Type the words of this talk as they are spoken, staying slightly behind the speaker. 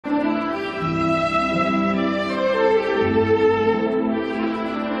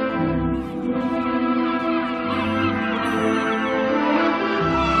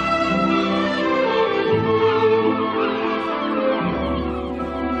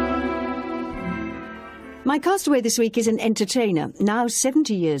My castaway this week is an entertainer. Now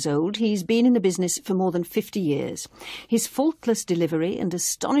 70 years old, he's been in the business for more than 50 years. His faultless delivery and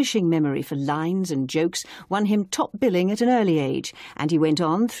astonishing memory for lines and jokes won him top billing at an early age, and he went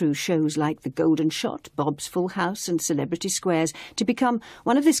on through shows like The Golden Shot, Bob's Full House and Celebrity Squares to become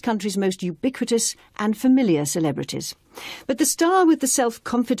one of this country's most ubiquitous and familiar celebrities. But the star with the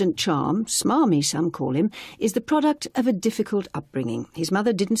self-confident charm, smarmy some call him, is the product of a difficult upbringing. His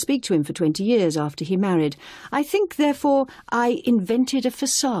mother didn't speak to him for 20 years after he married. I think, therefore, I invented a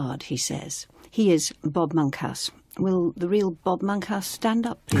facade, he says. He is Bob Monkhouse. Will the real Bob Monkhouse stand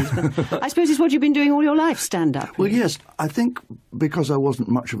up, please? But I suppose it's what you've been doing all your life, stand up. Well, yes. I think because I wasn't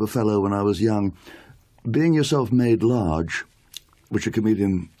much of a fellow when I was young, being yourself made large, which a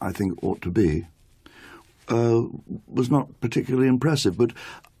comedian, I think, ought to be, was not particularly impressive. But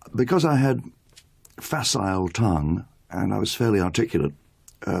because I had facile tongue and I was fairly articulate,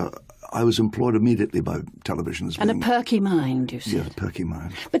 I was employed immediately by television as and a perky mind, you said. Yeah, a perky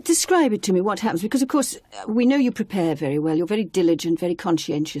mind. But describe it to me, what happens, because, of course, we know you prepare very well. You're very diligent, very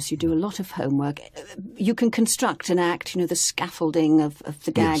conscientious. You do a lot of homework. You can construct an act, you know, the scaffolding of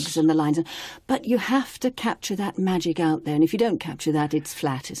the gags Yes. and the lines. But you have to capture that magic out there, and if you don't capture that, it's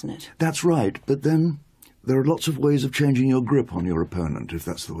flat, isn't it? That's right, but then there are lots of ways of changing your grip on your opponent, if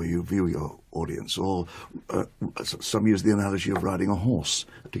that's the way you view your audience. Or some use the analogy of riding a horse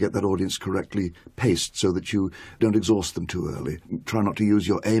to get that audience correctly paced so that you don't exhaust them too early. Try not to use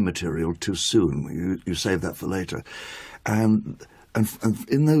your A material too soon. You save that for later. And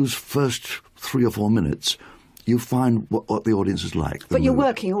in those first 3 or 4 minutes, you find what the audience is like. But you're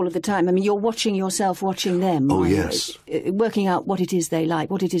working all of the time. I mean, you're watching yourself, watching them. Oh, yes. Working out what it is they like,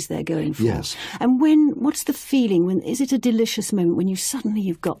 what it is they're going for. Yes. And what's the feeling? Is it a delicious moment when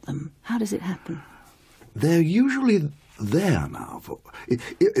you've got them? How does it happen? They're usually there now.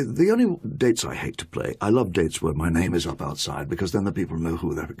 The only dates I hate to play, I love dates where my name is up outside, because then the people know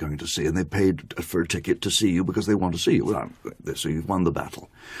who they're going to see, and they paid for a ticket to see you because they want to see you. Well, so you've won the battle.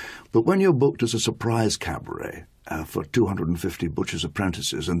 But when you're booked as a surprise cabaret for 250 butchers'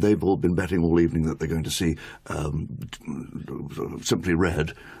 apprentices, and they've all been betting all evening that they're going to see Simply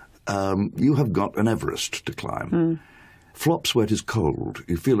Red, you have got an Everest to climb. Flop sweat is cold.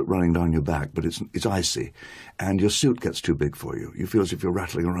 You feel it running down your back, but it's icy. And your suit gets too big for you. You feel as if you're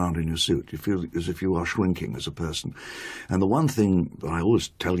rattling around in your suit. You feel as if you are shrinking as a person. And the one thing that I always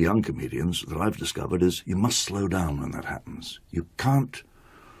tell young comedians that I've discovered is you must slow down when that happens. You can't...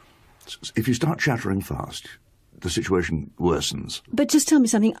 If you start chattering fast, the situation worsens. But just tell me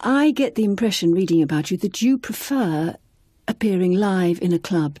something. I get the impression, reading about you, that you prefer appearing live in a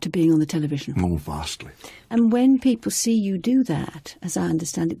club to being on the television. More vastly. And when people see you do that, as I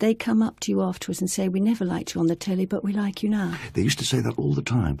understand it, they come up to you afterwards and say, we never liked you on the telly, but we like you now. They used to say that all the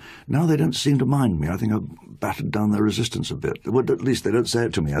time. Now they don't seem to mind me. I think I've battered down their resistance a bit. Well, at least they don't say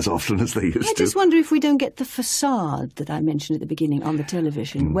it to me as often as they used to. I just wonder if we don't get the facade that I mentioned at the beginning on the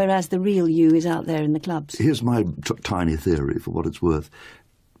television, whereas the real you is out there in the clubs. Here's my tiny theory, for what it's worth.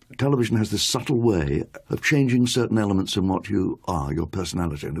 Television has this subtle way of changing certain elements in what you are, your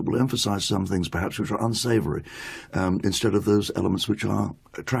personality, and it will emphasise some things perhaps which are unsavoury instead of those elements which are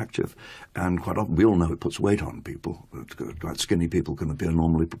attractive. And quite often, we all know it puts weight on people. Quite skinny people can appear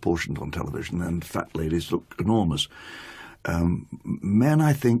normally proportioned on television, and fat ladies look enormous. Men,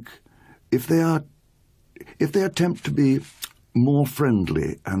 I think, if they attempt to be more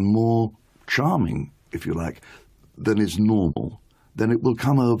friendly and more charming, if you like, than is normal, then it will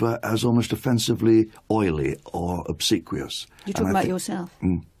come over as almost offensively oily or obsequious. You're talking about yourself?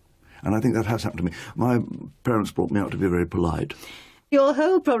 And I think that has happened to me. My parents brought me up to be very polite. Your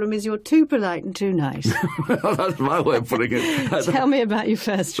whole problem is you're too polite and too nice. That's my way of putting it. Tell me about your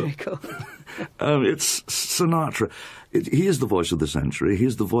first record. It's Sinatra. He is the voice of the century.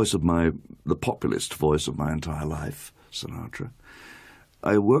 He's the voice of the populist voice of my entire life, Sinatra.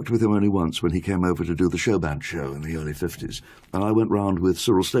 I worked with him only once when he came over to do the Showband show in the early 50s. And I went round with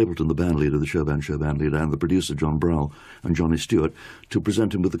Cyril Stapleton, the band leader, the Showband leader, and the producer, John Browell, and Johnny Stewart, to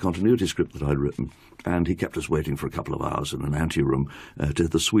present him with the continuity script that I'd written. And he kept us waiting for a couple of hours in an anteroom to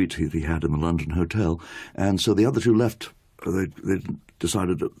the suite he had in the London hotel. And so the other two left. They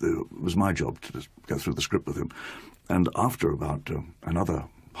decided that it was my job to just go through the script with him. And after about another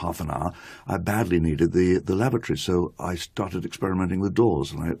half an hour, I badly needed the lavatory, so I started experimenting with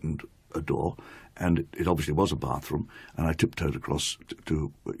doors, and I opened a door, and it obviously was a bathroom, and I tiptoed across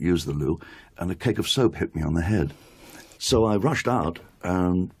to use the loo, and a cake of soap hit me on the head. So I rushed out,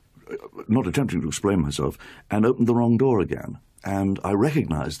 not attempting to explain myself, and opened the wrong door again, and I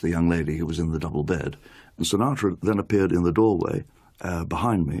recognised the young lady who was in the double bed, and Sinatra then appeared in the doorway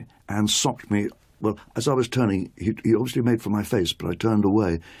behind me and socked me well, as I was turning, he obviously made for my face, but I turned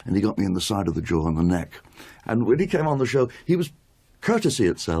away, and he got me in the side of the jaw and the neck. And when he came on the show, he was courtesy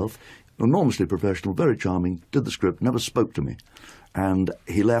itself, enormously professional, very charming, did the script, never spoke to me. And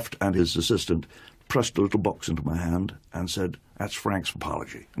he left, and his assistant pressed a little box into my hand and said, "That's Frank's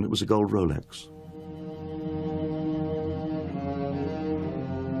apology." And it was a gold Rolex.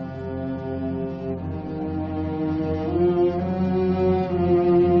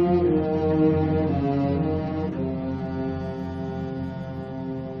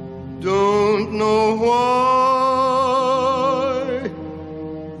 Don't know why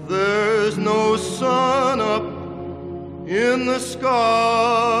there's no sun up in the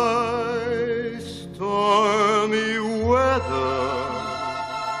sky, stormy weather,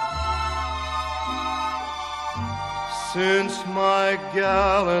 since my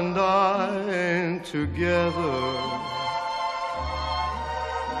gal and I ain't together.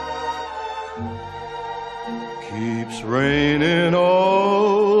 Keeps raining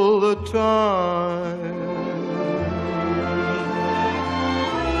all the time.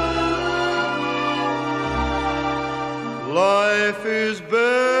 Life is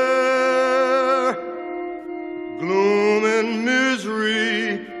bare, gloom and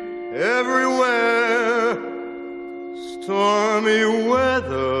misery everywhere, stormy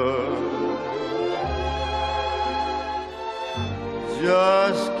weather.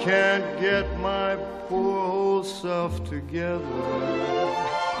 Just can't get my poor old self together.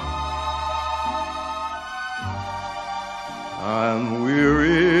 I'm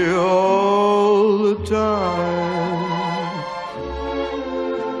weary all the time,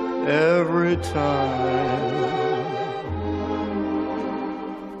 every time,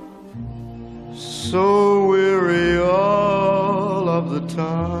 so weary all of the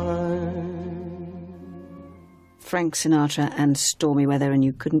time. Frank Sinatra and stormy weather, and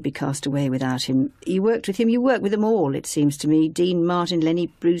you couldn't be cast away without him. You worked with him, you worked with them all, it seems to me. Dean Martin, Lenny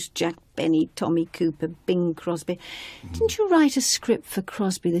Bruce, Jack Benny, Tommy Cooper, Bing Crosby. Didn't you write a script for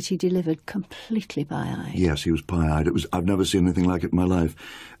Crosby that he delivered completely pie-eyed? Yes, he was pie-eyed. I've never seen anything like it in my life.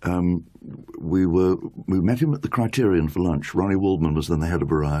 We met him at the Criterion for lunch. Ronnie Waldman was then the head of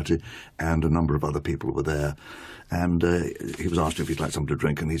Variety, and a number of other people were there. And he was asked if he'd like something to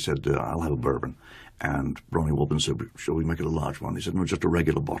drink, and he said, "I'll have a bourbon." And Ronnie Waldman said, "Shall we make it a large one?" He said, "No, just a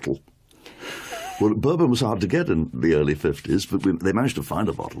regular bottle." Well, bourbon was hard to get in the early 50s, but they managed to find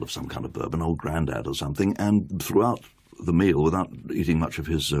a bottle of some kind of bourbon, Old Grandad or something, and throughout the meal, without eating much of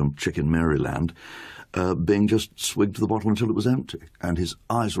his chicken Maryland, Bing just swigged the bottle until it was empty, and his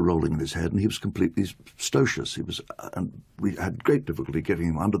eyes were rolling in his head, and he was completely stocious. And we had great difficulty getting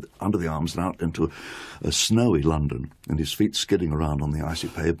him under the arms and out into a snowy London, and his feet skidding around on the icy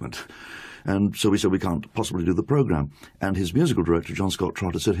pavement. And so we said, we can't possibly do the programme. And his musical director, John Scott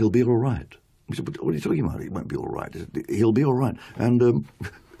Trotter, said, "He'll be all right." We said, "What are you talking about? He won't be all right." He said, "He'll be all right." And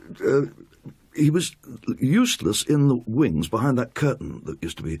he was useless in the wings behind that curtain that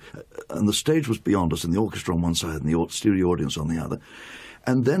used to be, and the stage was beyond us, and the orchestra on one side and the studio audience on the other.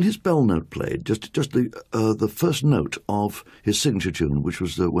 And then his bell note played, just the first note of his signature tune, which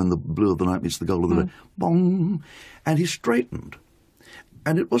was when the blue of the night meets the gold of the day. Bong! And he straightened.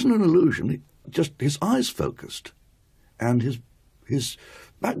 And it wasn't an illusion, just his eyes focused, and his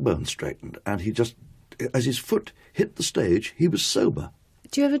backbone straightened, and he just, as his foot hit the stage, he was sober.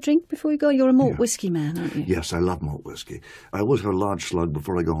 Do you ever drink before you go? You're a malt whisky man, aren't you? Yes, I love malt whisky. I always have a large slug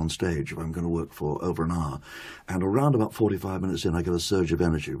before I go on stage if I'm going to work for over an hour. And around about 45 minutes in, I get a surge of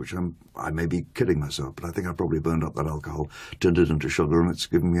energy, which I may be kidding myself, but I think I probably burned up that alcohol, turned it into sugar, and it's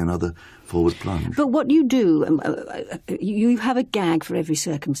given me another forward plunge. But what you do, you have a gag for every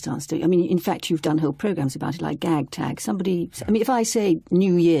circumstance, don't you? I mean, in fact, you've done whole programmes about it, like Gag Tag. If I say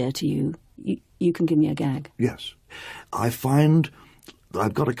New Year to you, you can give me a gag. Yes. I find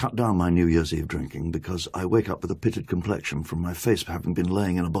I've got to cut down my New Year's Eve drinking because I wake up with a pitted complexion from my face having been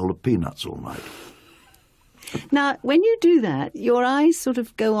laying in a bowl of peanuts all night. Now, when you do that, your eyes sort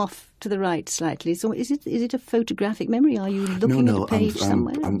of go off to the right slightly. So is it a photographic memory? Are you looking at a page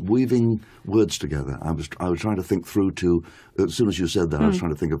somewhere? I'm weaving words together. I was trying to think through to, as soon as you said that, I was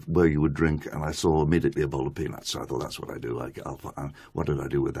trying to think of where you would drink, and I saw immediately a bowl of peanuts. So I thought, that's what I do. What did I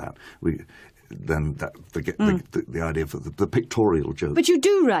do with that? The idea for the pictorial joke. But you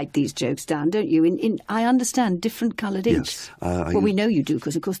do write these jokes down, don't you? I understand, different coloured inks. Yes. We know you do,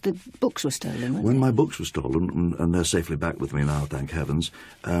 because, of course, the books were stolen, weren't When they? my books were stolen, and they're safely back with me now, thank heavens,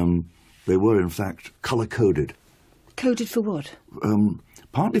 they were, in fact, colour-coded. Coded for what?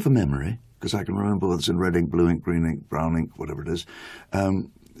 Partly for memory, because I can remember whether it's in red ink, blue ink, green ink, brown ink, whatever it is.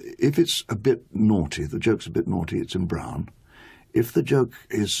 If it's a bit naughty, the joke's a bit naughty, it's in brown. If the joke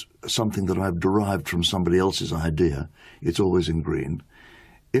is something that I've derived from somebody else's idea, it's always in green.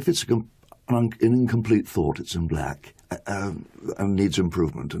 If it's an incomplete thought, it's in black, and needs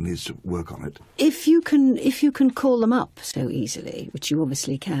improvement and needs to work on it. If you can call them up so easily, which you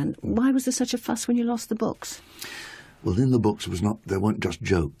obviously can, why was there such a fuss when you lost the books? Well, in the books, they weren't just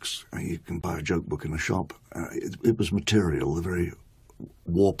jokes. You can buy a joke book in a shop. It was material, the very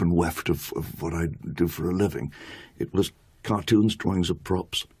warp and weft of what I do for a living. It was cartoons, drawings of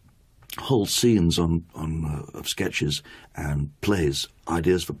props, whole scenes of sketches and plays,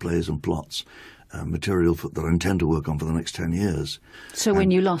 ideas for plays and plots, material that I intend to work on for the next 10 years. So when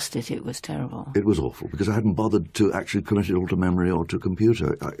you lost it, it was terrible? It was awful, because I hadn't bothered to actually commit it all to memory or to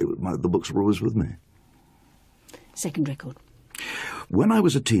computer. The books were always with me. Second record. When I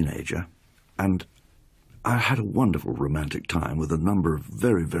was a teenager, and I had a wonderful romantic time with a number of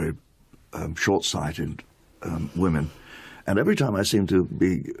very, very short-sighted women, and every time I seemed to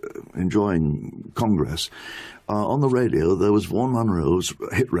be enjoying Congress, on the radio there was Vaughan Monroe's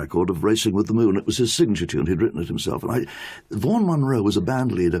hit record of Racing with the Moon. It was his signature tune. He'd written it himself. And Vaughan Monroe was a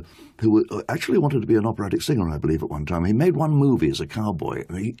band leader who actually wanted to be an operatic singer, I believe, at one time. He made one movie as a cowboy,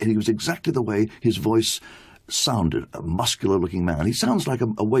 and he was exactly the way his voice sounded, a muscular-looking man. He sounds like a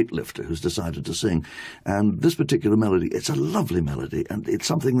weightlifter who's decided to sing. And this particular melody, it's a lovely melody, and it's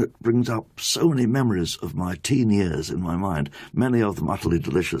something that brings up so many memories of my teen years in my mind, many of them utterly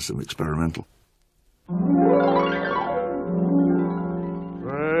delicious and experimental.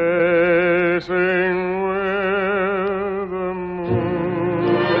 Racing with the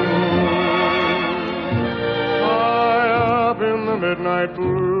moon, high up in the midnight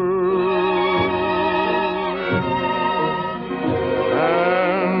blue,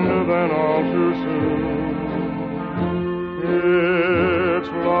 and then all too soon it's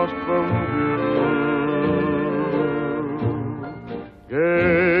lost from view.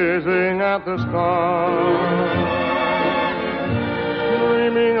 Gazing at the stars,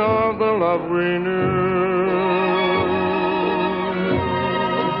 dreaming of the love we knew,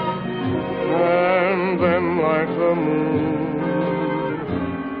 and then like the moon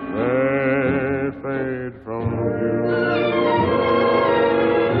they fade from view.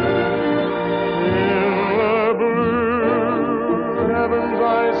 In the blue heavens I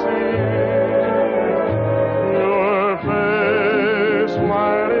see your face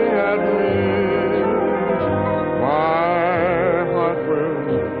smiling at me. My heart will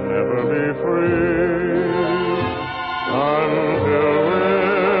never be free until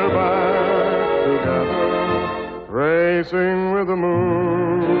we're back together, racing with the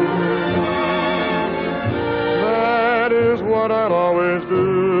moon. That is what I'll always do,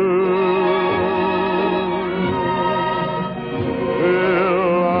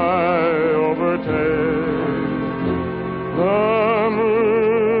 till I overtake the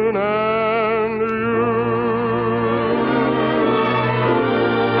moon and you.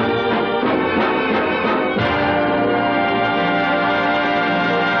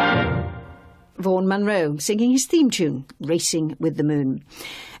 Vaughan Monroe singing his theme tune, Racing with the Moon.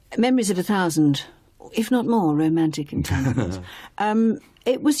 Memories of 1,000, if not more, romantic entanglements.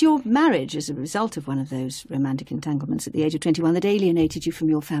 It was your marriage as a result of one of those romantic entanglements at the age of 21 that alienated you from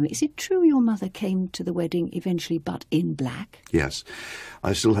your family. Is it true your mother came to the wedding eventually, but in black? Yes.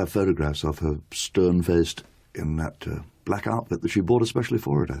 I still have photographs of her stern-faced in that black outfit that she bought especially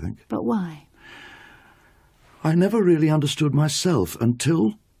for it, I think. But why? I never really understood myself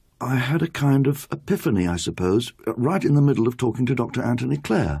until I had a kind of epiphany, I suppose, right in the middle of talking to Dr. Anthony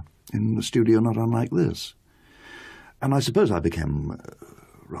Clare in the studio not unlike this. And I suppose I became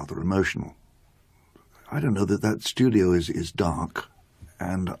rather emotional. I don't know, that studio is dark,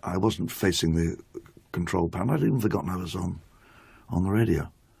 and I wasn't facing the control panel. I'd even forgotten I was on the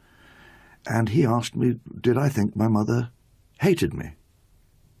radio. And he asked me, did I think my mother hated me?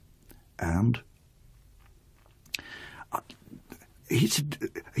 And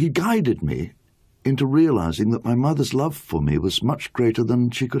he guided me into realizing that my mother's love for me was much greater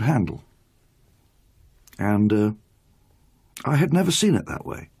than she could handle. And I had never seen it that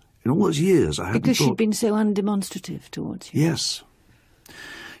way. In all those years, I hadn't Because thought... she'd been so undemonstrative towards you. Yes.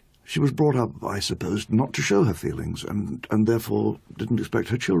 She was brought up, I suppose, not to show her feelings, and therefore didn't expect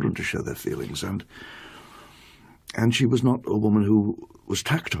her children to show their feelings. And she was not a woman who was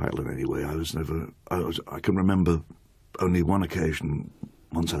tactile in any way. I can remember only one occasion,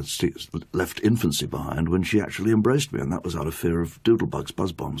 once I'd left infancy behind, when she actually embraced me, and that was out of fear of doodlebugs,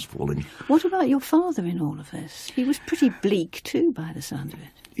 buzz bombs falling. What about your father in all of this? He was pretty bleak too, by the sound of it.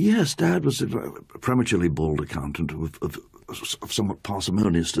 Yes, Dad was a prematurely bald accountant of somewhat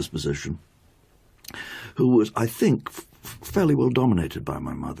parsimonious disposition, who was, I think, fairly well dominated by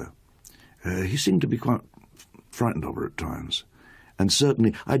my mother. He seemed to be quite frightened of her at times. And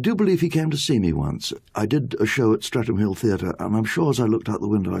certainly, I do believe he came to see me once. I did a show at Streatham Hill Theatre, and I'm sure as I looked out the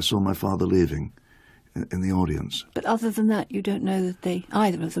window I saw my father leaving in the audience. But other than that, you don't know that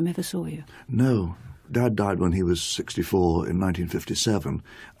either of them ever saw you? No. Dad died when he was 64 in 1957,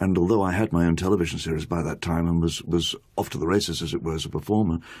 and although I had my own television series by that time and was off to the races, as it were, as a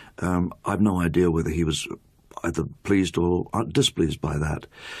performer, I've no idea whether he was either pleased or displeased by that.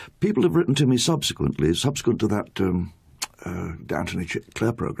 People have written to me subsequent to that Anthony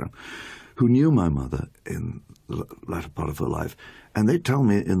Clare programme, who knew my mother in the latter part of her life, and they tell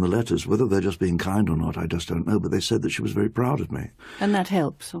me in the letters, whether they're just being kind or not, I just don't know, but they said that she was very proud of me. And that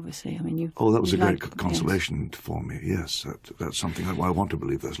helps, obviously. I mean, that was a great consolation for me, yes. That's something I want to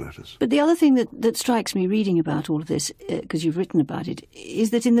believe, those letters. But the other thing that strikes me reading about all of this, because you've written about it, is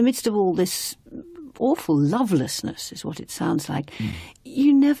that in the midst of all this awful lovelessness, is what it sounds like,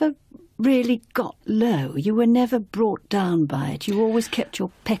 you never really got low. You were never brought down by it. You always kept your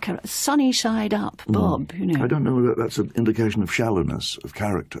pecker sunny side up, Bob, you know. I don't know whether that's an indication of shallowness of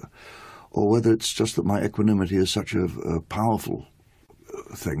character, or whether it's just that my equanimity is such a powerful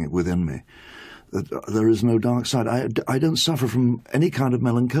thing within me, that there is no dark side. I don't suffer from any kind of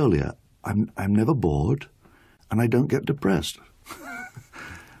melancholia. I'm never bored, and I don't get depressed.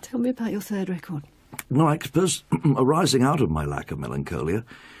 Tell me about your third record. No, I suppose arising out of my lack of melancholia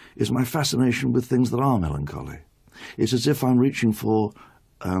is my fascination with things that are melancholy. It's as if I'm reaching for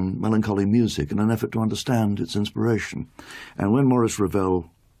melancholy music in an effort to understand its inspiration. And when Maurice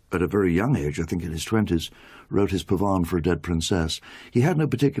Ravel, at a very young age, I think in his 20s, wrote his Pavane for a Dead Princess, he had no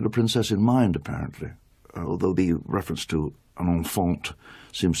particular princess in mind, apparently, although the reference to an enfant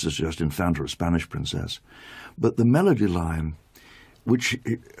seems to suggest infanta, a Spanish princess. But the melody line, which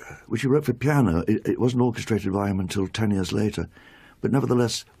he wrote for piano, it wasn't orchestrated by him until 10 years later, but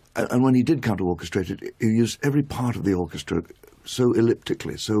nevertheless, and when he did come to orchestrate it, he used every part of the orchestra so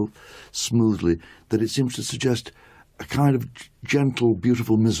elliptically, so smoothly, that it seems to suggest a kind of gentle,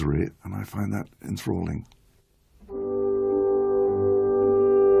 beautiful misery, and I find that enthralling.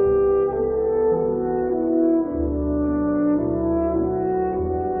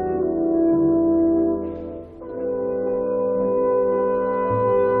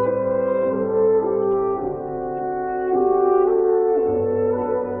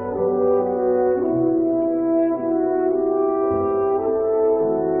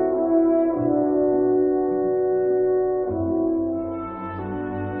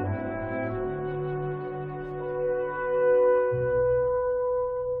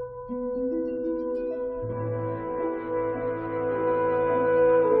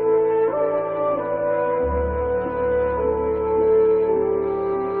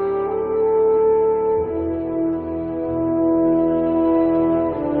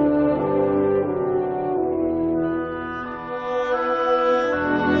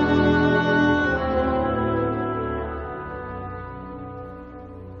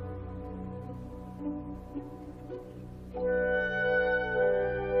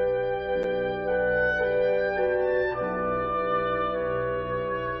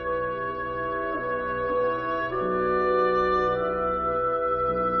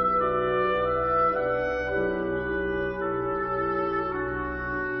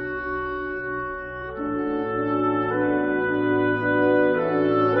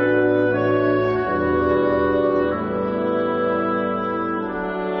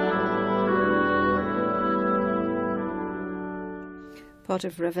 Part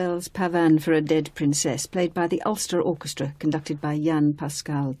of Ravel's Pavane for a Dead Princess, played by the Ulster Orchestra, conducted by Jan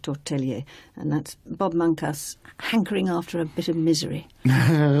Pascal Tortelier. And that's Bob Monkhouse hankering after a bit of misery.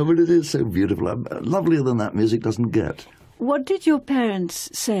 But it is so beautiful. Lovelier than that music doesn't get. What did your parents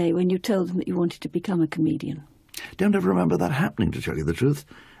say when you told them that you wanted to become a comedian? Don't ever remember that happening, to tell you the truth.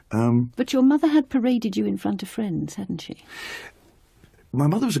 But your mother had paraded you in front of friends, hadn't she? My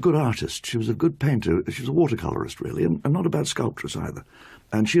mother was a good artist. She was a good painter. She was a watercolourist, really, and not a bad sculptress either.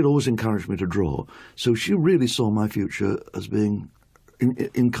 And she had always encouraged me to draw. So she really saw my future as being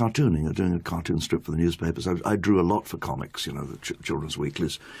in cartooning, or doing a cartoon strip for the newspapers. I drew a lot for comics, you know, the children's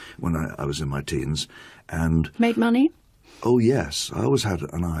weeklies, when I was in my teens. And made money? Oh, yes. I always had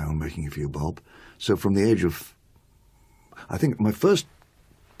an eye on making a few bob. So from the age of... I think my first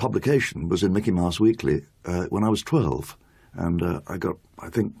publication was in Mickey Mouse Weekly when I was 12. And I got, I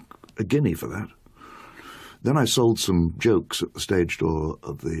think, a guinea for that. Then I sold some jokes at the stage door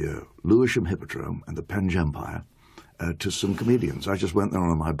of the Lewisham Hippodrome and the Penge Empire to some comedians. I just went there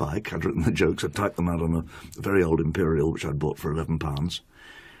on my bike. I'd written the jokes. I typed them out on a very old Imperial, which I'd bought for £11.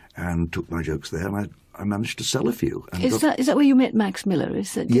 and took my jokes there, and I managed to sell a few. And is that where you met Max Miller?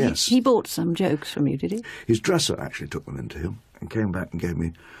 Yes. He bought some jokes from you, did he? His dresser actually took them into him and came back and gave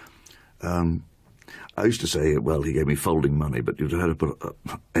me... I used to say, well, he gave me folding money, but you'd have to put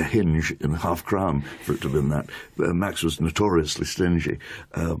a hinge in £0.50 for it to have been that. Max was notoriously stingy.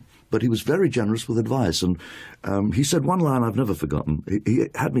 But he was very generous with advice. And he said one line I've never forgotten. He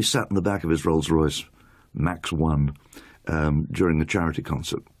had me sat in the back of his Rolls-Royce Max 1 during the charity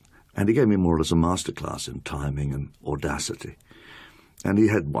concert. And he gave me more or less a masterclass in timing and audacity. And he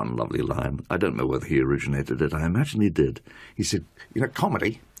had one lovely line. I don't know whether he originated it. I imagine he did. He said,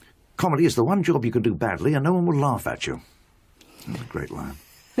 comedy is the one job you can do badly and no one will laugh at you. That was a great line.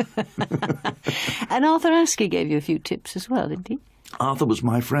 And Arthur Askey gave you a few tips as well, didn't he? Arthur was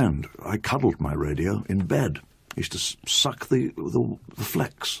my friend. I cuddled my radio in bed. He used to suck the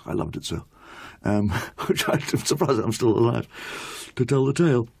flex. I loved it so. Which I'm surprised I'm still alive to tell the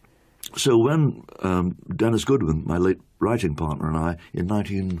tale. So when Dennis Goodwin, my late writing partner, and I, in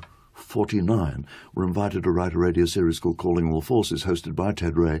 1949, were invited to write a radio series called Calling All Forces, hosted by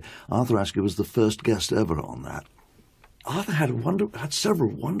Ted Ray, Arthur Askey was the first guest ever on that. Arthur had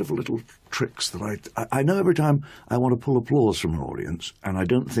several wonderful little tricks that I know every time I want to pull applause from an audience, and I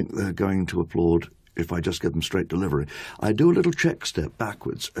don't think they're going to applaud if I just give them straight delivery. I do a little check step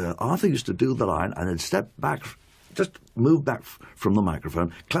backwards. Arthur used to do the line and then step back, just move back from the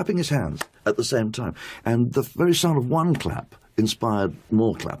microphone, clapping his hands at the same time. And the very sound of one clap inspired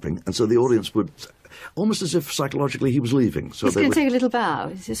more clapping, and so the audience would... almost as if psychologically he was leaving. So he's going to take a little bow.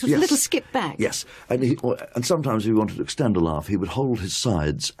 This was a little skip back. Yes, and sometimes if he wanted to extend a laugh, he would hold his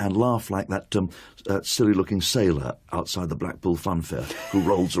sides and laugh like that silly-looking sailor outside the Blackpool Fun Fair who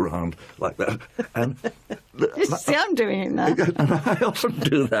rolls around like that. And see, I'm doing it now. And I often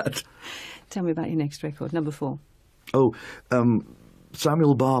do that. Tell me about your next record, number 4. Oh,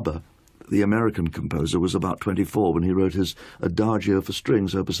 Samuel Barber, the American composer, was about 24 when he wrote his Adagio for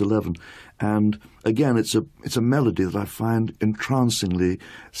Strings, Opus 11. And again, it's a melody that I find entrancingly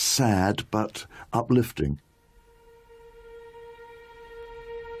sad but uplifting.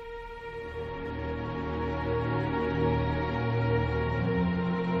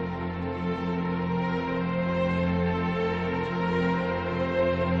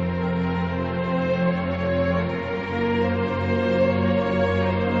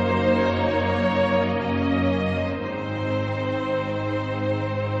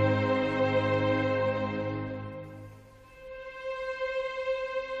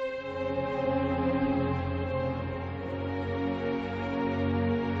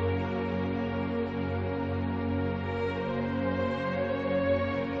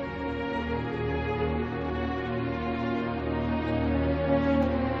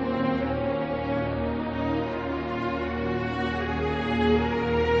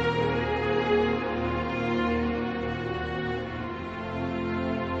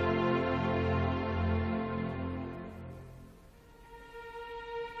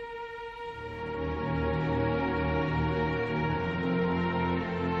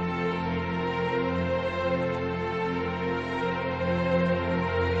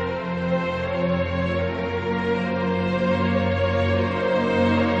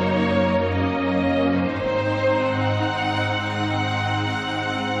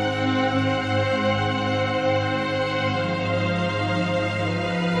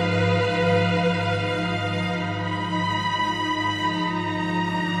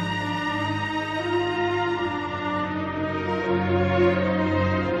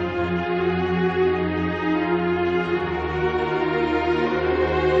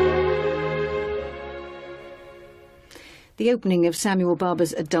 The opening of Samuel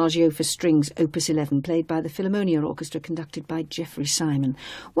Barber's Adagio for Strings, Opus 11, played by the Philharmonia Orchestra, conducted by Geoffrey Simon.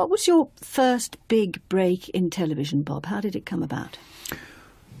 What was your first big break in television, Bob? How did it come about?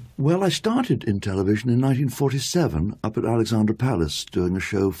 Well, I started in television in 1947 up at Alexandra Palace doing a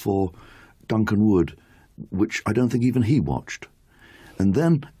show for Duncan Wood, which I don't think even he watched. And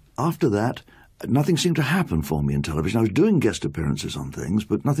then, after that, nothing seemed to happen for me in television. I was doing guest appearances on things,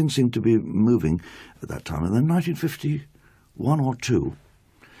 but nothing seemed to be moving at that time. And then 1951 or 2,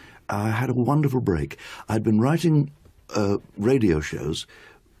 I had a wonderful break. I'd been writing radio shows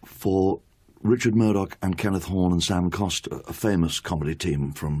for Richard Murdoch and Kenneth Horne and Sam Costa, a famous comedy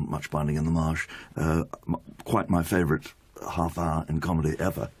team from Much Binding in the Marsh, quite my favourite half hour in comedy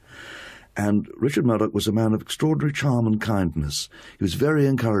ever. And Richard Murdoch was a man of extraordinary charm and kindness. He was very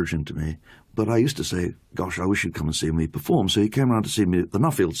encouraging to me. But I used to say, gosh, I wish you'd come and see me perform. So he came around to see me at the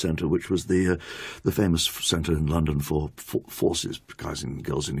Nuffield Centre, which was the famous centre in London for forces, guys and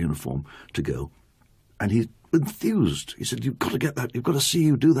girls in uniform, to go. And he enthused. He said, "You've got to get that. You've got to see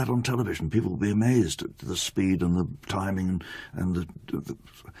you do that on television. People will be amazed at the speed and the timing and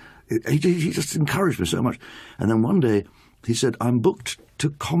he just encouraged me so much." And then one day he said, "I'm booked to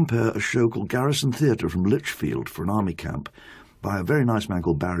compare a show called Garrison Theatre from Lichfield for an army camp by a very nice man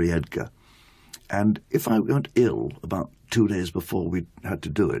called Barry Edgar. And if I went ill about 2 days before we had to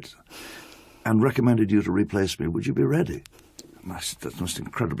do it and recommended you to replace me, would you be ready?" And I said, "That's the most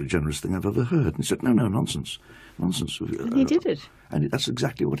incredibly generous thing I've ever heard." And he said, "No, nonsense. Nonsense." And he did it. And that's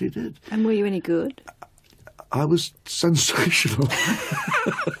exactly what he did. And were you any good? I was sensational.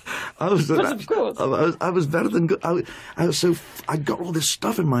 I was, of course. I was better than good. I got all this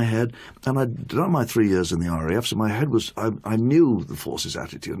stuff in my head, and I'd done my 3 years in the RAF, so my head was, I knew the Forces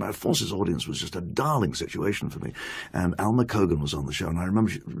attitude, and the Forces audience was just a darling situation for me. And Alma Cogan was on the show, and I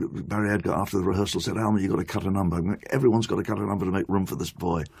remember Barry Edgar, after the rehearsal, said, "Alma, you've got to cut a number. Everyone's got to cut a number to make room for this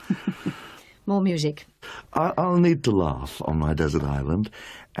boy." More music. I'll need to laugh on my desert island,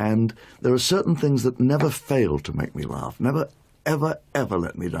 and there are certain things that never fail to make me laugh, never, ever, ever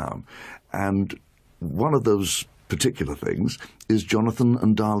let me down. And one of those particular things is Jonathan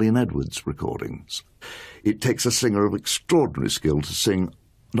and Darlene Edwards' recordings. It takes a singer of extraordinary skill to sing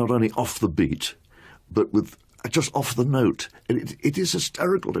not only off the beat, but with just off the note. It is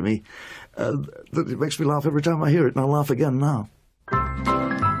hysterical to me. That it makes me laugh every time I hear it, and I'll laugh again now.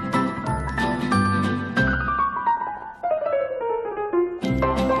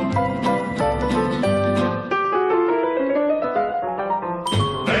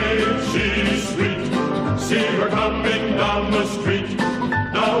 See her coming down the street.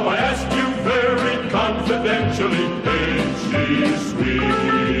 Now I ask you very confidentially, ain't she sweet?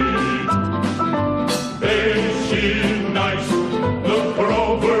 Ain't she nice? Look her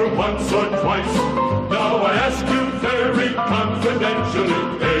over once or twice. Now I ask you very confidentially,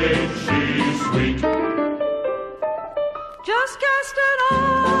 ain't she sweet? Just cast an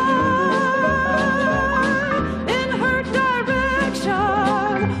eye in her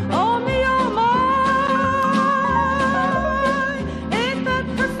direction. Oh me, oh my, ain't that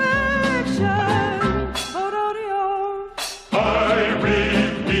perfection? Oh, I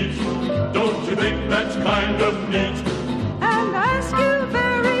repeat, don't you think that's kind of neat? and ask you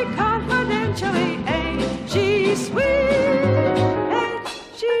very confidentially, ain't she sweet? Ain't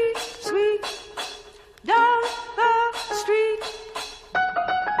she sweet? Down the street.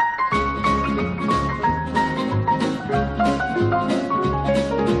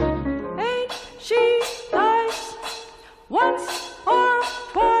 Ain't she nice? Once or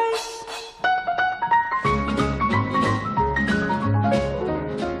twice.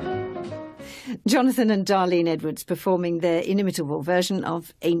 Jonathan and Darlene Edwards performing their inimitable version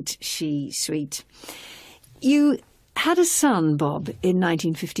of Ain't She Sweet. You had a son, Bob, in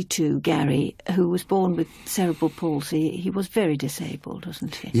 1952, Gary, who was born with cerebral palsy. He was very disabled,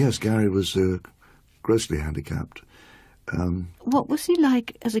 wasn't he? Yes, Gary was grossly handicapped. What was he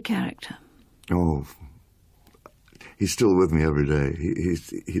like as a character? Oh, he's still with me every day.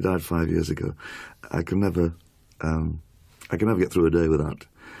 He died 5 years ago. I can never get through a day without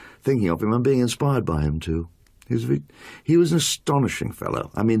thinking of him and being inspired by him too. He was an astonishing fellow.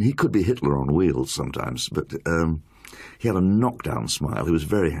 I mean, he could be Hitler on wheels sometimes, but he had a knockdown smile. He was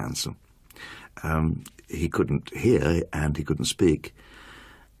very handsome. He couldn't hear and he couldn't speak,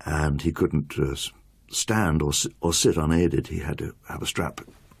 and he couldn't stand or sit unaided. He had to have a strap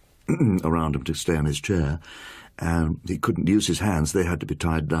around him to stay in his chair, and he couldn't use his hands. They had to be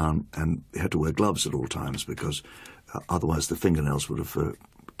tied down, and he had to wear gloves at all times because otherwise the fingernails would have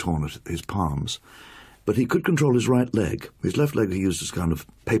torn at his palms. But he could control his right leg. His left leg he used as kind of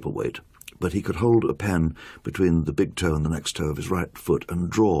paperweight, but he could hold a pen between the big toe and the next toe of his right foot and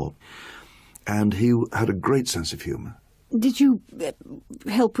draw. And he had a great sense of humour. Did you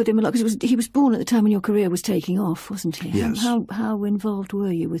help with him a lot? Because he was born at the time when your career was taking off, wasn't he? Yes. How involved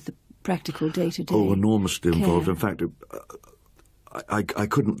were you with the practical day-to-day? Oh, enormously involved. care? In fact, I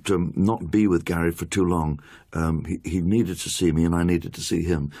couldn't not be with Gary for too long. He needed to see me and I needed to see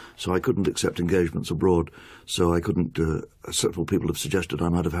him, so I couldn't accept engagements abroad. So I couldn't. Several people have suggested I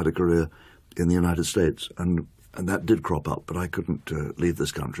might have had a career in the United States, and that did crop up, but I couldn't leave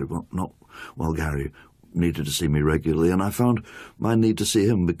this country, well, not while Gary needed to see me regularly. And I found my need to see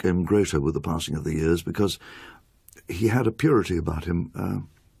him became greater with the passing of the years, because he had a purity about him,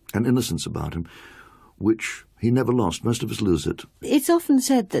 an innocence about him, which he never lost. Most of us lose it. It's often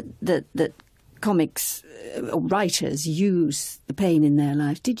said that comics or writers use the pain in their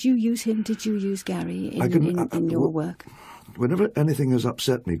life. Did you use him? Did you use Gary in your work? Whenever anything has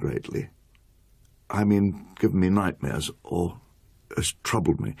upset me greatly, I mean, given me nightmares or has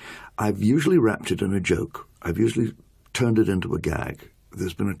troubled me, I've usually wrapped it in a joke. I've usually turned it into a gag.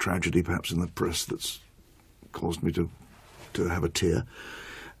 There's been a tragedy perhaps in the press that's caused me to have a tear.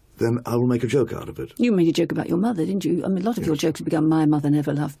 Then I will make a joke out of it. You made a joke about your mother, didn't you? I mean, a lot of your jokes have begun, "My mother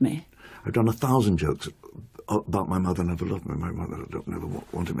never loved me." I've done 1,000 jokes about my mother never loved me. My mother never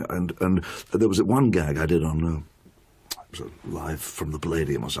wanted me. And there was one gag I did on it was live from the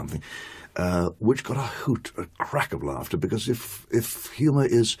Palladium or something, which got a crack of laughter, because if humour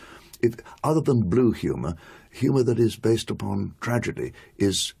is, other than blue humour that is based upon tragedy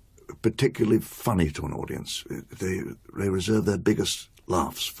is particularly funny to an audience. They reserve their biggest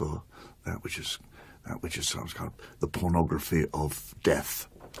laughs for that which is some kind of the pornography of death.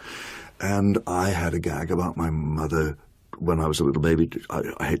 And I had a gag about my mother when I was a little baby.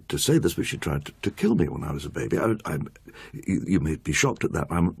 I hate to say this, but she tried to kill me when I was a baby. You may be shocked at that.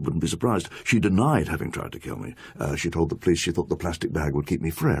 I wouldn't be surprised. She denied having tried to kill me. She told the police she thought the plastic bag would keep me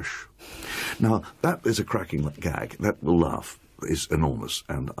fresh. Now, that is a cracking gag. That will laugh. Is enormous,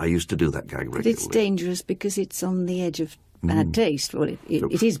 and I used to do that gag regularly. But it's dangerous because it's on the edge of bad taste. Well,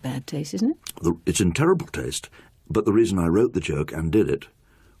 it is bad taste, isn't it? It's in terrible taste, but the reason I wrote the joke and did it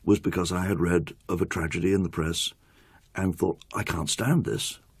was because I had read of a tragedy in the press and thought, I can't stand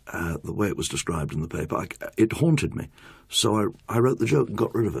this, the way it was described in the paper. It haunted me. So I wrote the joke and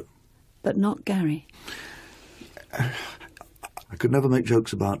got rid of it. But not Gary. I could never make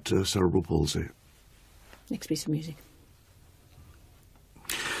jokes about cerebral palsy. Next piece of music.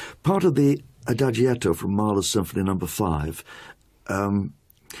 Part of the Adagietto from Mahler's Symphony No. 5,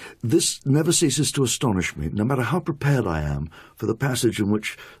 this never ceases to astonish me, no matter how prepared I am for the passage in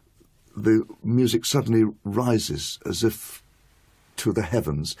which the music suddenly rises as if to the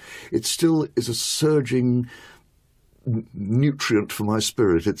heavens. It still is a surging nutrient for my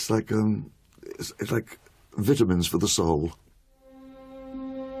spirit. It's like vitamins for the soul.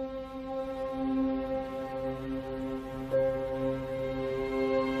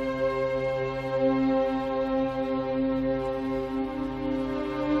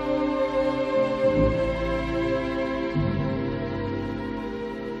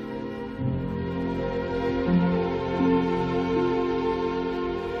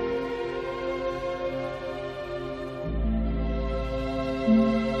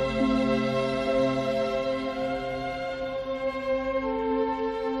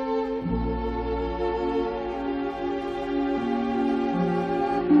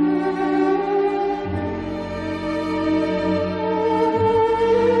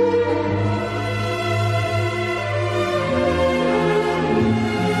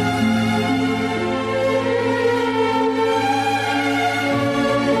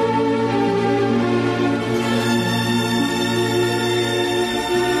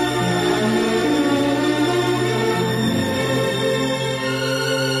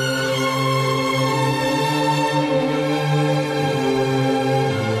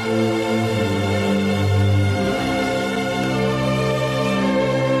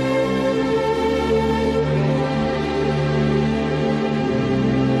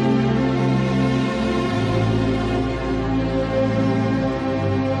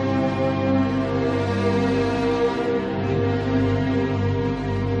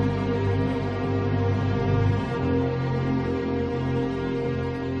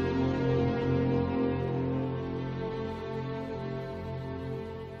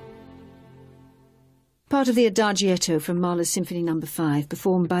 Part of the Adagietto from Mahler's Symphony No. 5,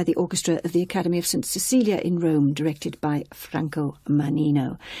 performed by the Orchestra of the Academy of St. Cecilia in Rome, directed by Franco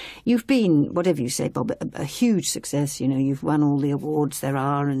Mannino. You've been, whatever you say, Bob, a huge success. You know, you've won all the awards there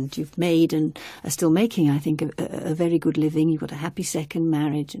are, and you've made and are still making, I think, a very good living. You've got a happy second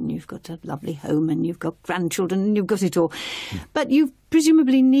marriage, and you've got a lovely home, and you've got grandchildren, and you've got it all. But you've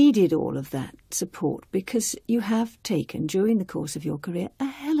presumably needed all of that support because you have taken, during the course of your career, a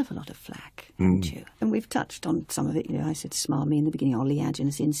hell of a lot of flack, haven't you? And we've touched on some of it. You know, I said smarmy in the beginning,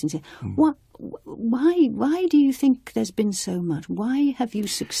 oleaginous, insincere. Why do you think there's been so much? Why have you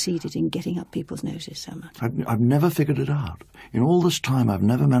succeeded in getting up people's noses so much? I've never figured it out. In all this time, I've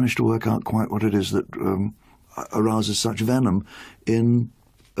never managed to work out quite what it is that arouses such venom in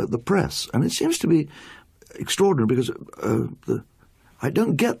the press. And it seems to be extraordinary because I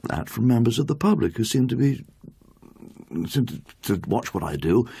don't get that from members of the public who seem to watch what I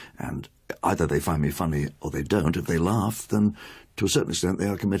do, and either they find me funny or they don't. If they laugh, then to a certain extent they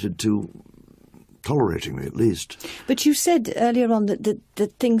are committed to tolerating me, at least. But you said earlier on that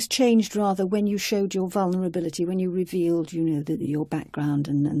things changed rather when you showed your vulnerability, when you revealed, you know, your background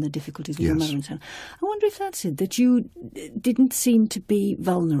and the difficulties with your mother and so on. I wonder if that's it, that you didn't seem to be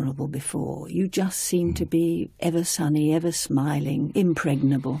vulnerable before. You just seemed to be ever sunny, ever smiling,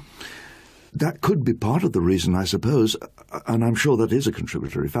 impregnable. That could be part of the reason, I suppose, and I'm sure that is a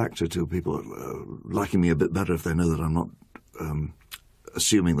contributory factor to people liking me a bit better if they know that I'm not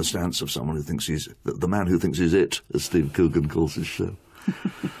assuming the stance of someone who thinks he's the man who thinks he's it, as Steve Coogan calls his show.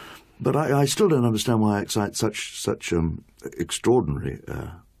 But I still don't understand why I excite such extraordinary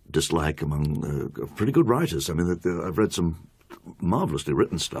dislike among pretty good writers. I mean, I've read some marvellously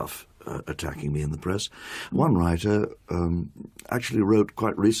written stuff attacking me in the press. One writer actually wrote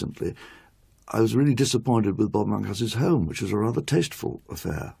quite recently, I was really disappointed with Bob Monkhouse's Home, which was a rather tasteful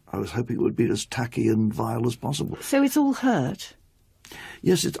affair. I was hoping it would be as tacky and vile as possible. So it's all hurt?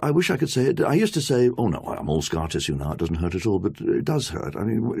 Yes, I wish I could say it. I used to say, oh no, I'm all scar tissue now, it doesn't hurt at all, but it does hurt. I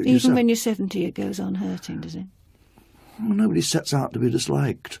mean, even when you're 70, it goes on hurting, does it? Well, nobody sets out to be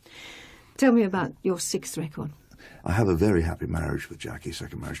disliked. Tell me about your 6th record. I have a very happy marriage with Jackie,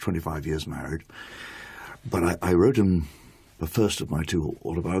 second marriage, 25 years married. But I wrote in the first of my 2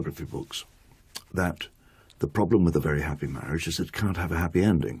 autobiography books that the problem with a very happy marriage is it can't have a happy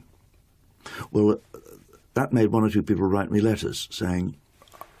ending. Well, that made 1 or 2 people write me letters saying,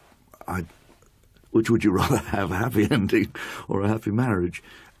 which would you rather have, a happy ending or a happy marriage?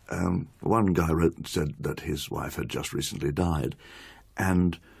 One guy wrote and said that his wife had just recently died,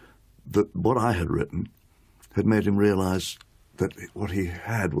 and that what I had written had made him realize that what he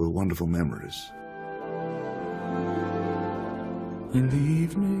had were wonderful memories. In the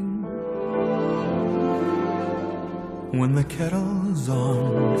evening, when the kettle's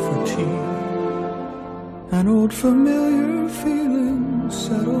on for tea, an old familiar feeling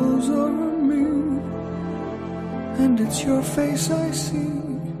settles over me, and it's your face I see,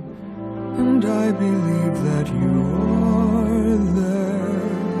 and I believe that you are there.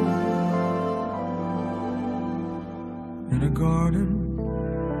 In a garden,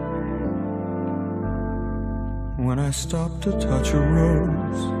 when I stop to touch a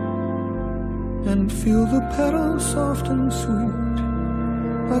rose and feel the petals soft and sweet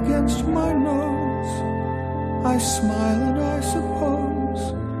against my nose, I smile and I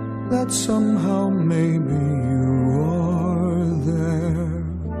suppose that somehow maybe you are there.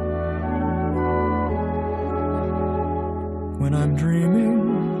 When I'm dreaming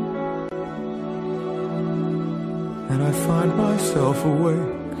and I find myself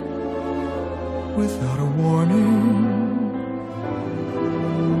awake without a warning,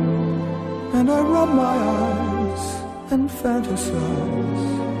 and I rub my eyes and fantasize,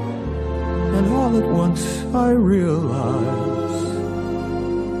 and all at once I realize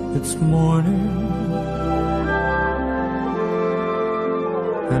it's morning,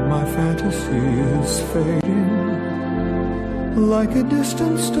 and my fantasy is fading like a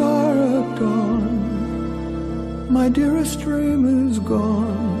distant star at dawn. My dearest dream is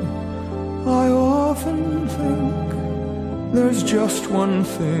gone. I often think there's just one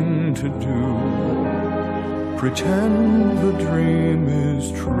thing to do: pretend the dream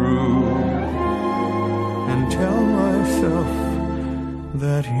is true and tell myself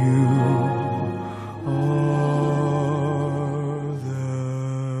that you are there.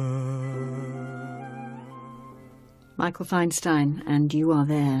 Michael Feinstein, and You Are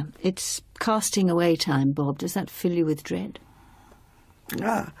There. It's casting away time, Bob. Does that fill you with dread?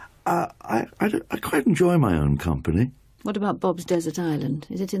 I quite enjoy my own company. What about Bob's Desert Island?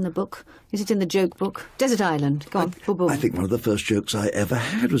 Is it in the book? Is it in the joke book? Desert Island. Go on. Boom, boom. I think one of the first jokes I ever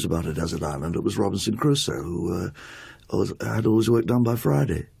had was about a desert island. It was Robinson Crusoe, who had all his work done by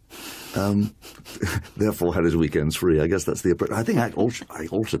Friday. Therefore had his weekends free. I guess that's the approach. I think I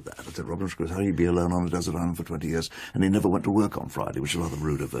altered that. I said, Robinson Crusoe, how do you be alone on a desert island for 20 years? And he never went to work on Friday, which is a rather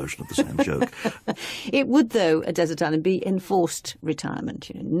ruder version of the same joke. It would, though, a desert island, be enforced retirement.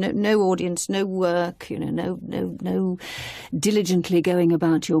 You know, no audience, no work, you know, no diligently going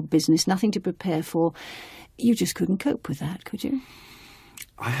about your business, nothing to prepare for. You just couldn't cope with that, could you?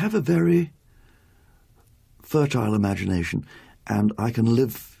 I have a very fertile imagination, and I can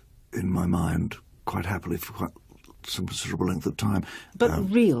live in my mind quite happily for quite some considerable length of time.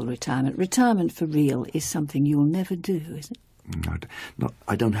 But real retirement for real, is something you'll never do, is it? No,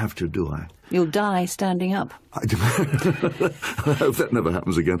 I don't have to, do I? You'll die standing up. I hope that never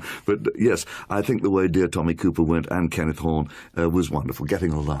happens again. But yes, I think the way dear Tommy Cooper went and Kenneth Horne was wonderful.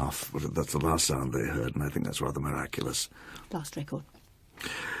 Getting a laugh, that's the last sound they heard, and I think that's rather miraculous. Last record.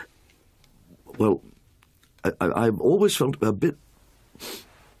 Well, I've always felt a bit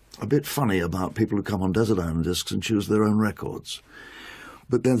funny about people who come on Desert Island Discs and choose their own records.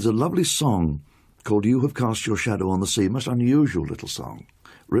 But there's a lovely song called You Have Cast Your Shadow on the Sea, most unusual little song,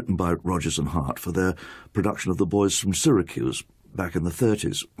 written by Rodgers and Hart for their production of The Boys from Syracuse, back in the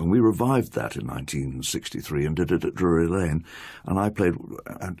 30s. And we revived that in 1963 and did it at Drury Lane. And I played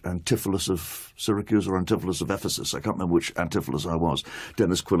Antipholus of Syracuse or Antipholus of Ephesus. I can't remember which Antipholus I was.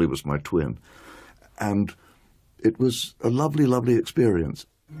 Dennis Quilley was my twin. And it was a lovely, lovely experience.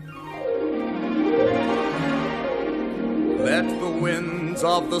 Let the winds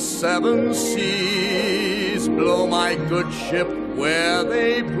of the seven seas blow my good ship where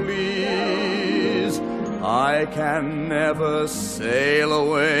they please. I can never sail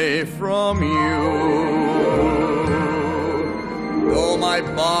away from you. Though my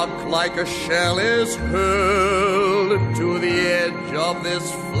bark like a shell is hurled to the edge of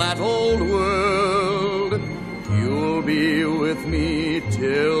this flat old world, you'll be with me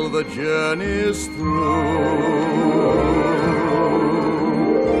till the journey's through.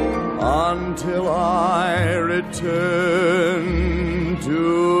 Until I return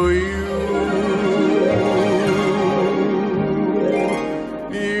to you,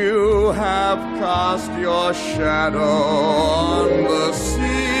 you have cast your shadow on the sea,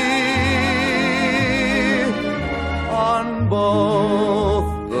 on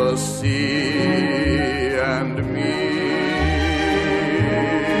both the sea and me.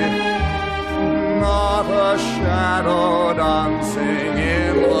 Not a shadow dancing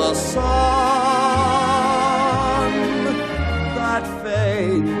in the sun that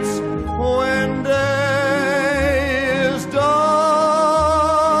fades when day is done.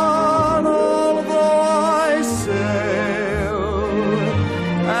 Although I sail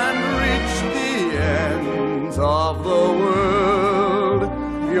and reach the ends of the world,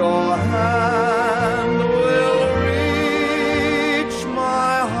 your hand will reach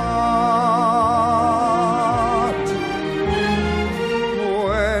my heart.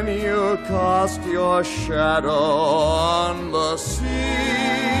 When you cast your shadow on the sea,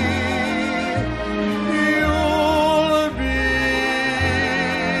 you'll be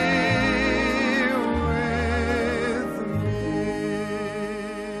with me.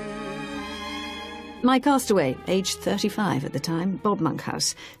 My castaway, aged 35 at the time, Bob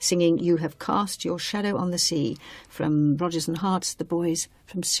Monkhouse, singing You Have Cast Your Shadow on the Sea from Rodgers and Hart's The Boys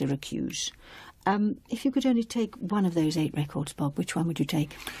from Syracuse. If you could only take one of those 8 records, Bob, which one would you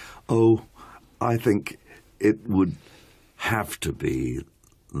take? Oh, I think it would have to be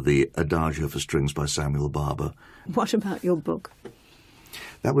the Adagio for Strings by Samuel Barber. What about your book?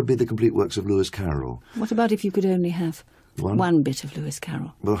 That would be the complete works of Lewis Carroll. What about if you could only have one bit of Lewis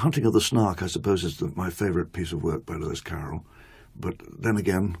Carroll? Well, Hunting of the Snark, I suppose, is my favourite piece of work by Lewis Carroll. But then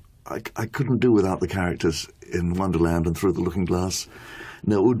again, I couldn't do without the characters in Wonderland and Through the Looking Glass.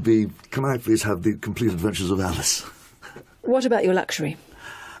 No, it would be, can I please have the Complete Adventures of Alice? What about your luxury?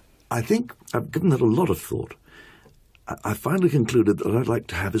 I think I've given that a lot of thought. I finally concluded that what I'd like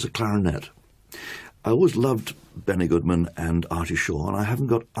to have is a clarinet. I always loved Benny Goodman and Artie Shaw, and I haven't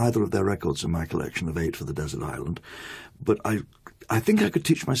got either of their records in my collection of 8 for the Desert Island. But I think I could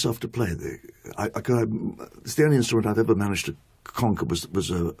teach myself to play. It's the only instrument I've ever managed to conquer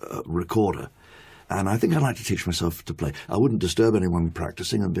was a recorder. And I think I'd like to teach myself to play. I wouldn't disturb anyone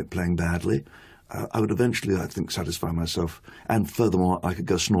practicing and playing badly. I would eventually, I think, satisfy myself. And furthermore, I could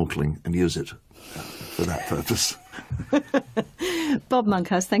go snorkeling and use it for that purpose. Bob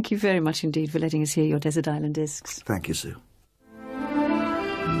Monkhouse, thank you very much indeed for letting us hear your Desert Island discs. Thank you, Sue.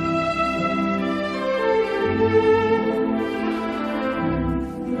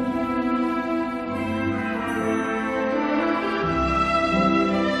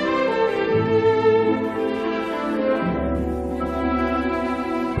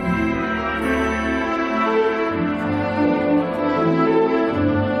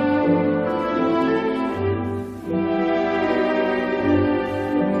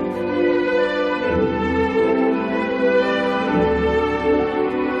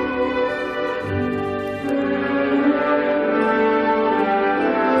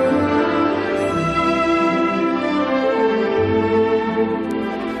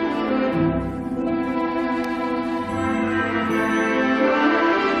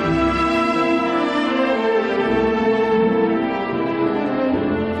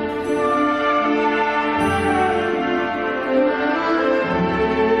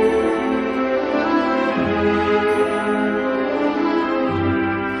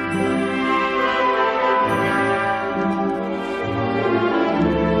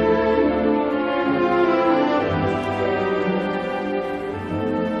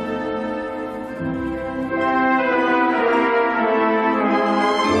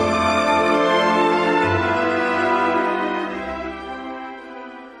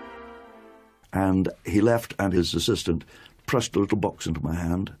 And he left, and his assistant pressed a little box into my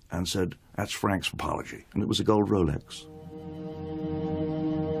hand and said, "That's Frank's apology." And it was a gold Rolex.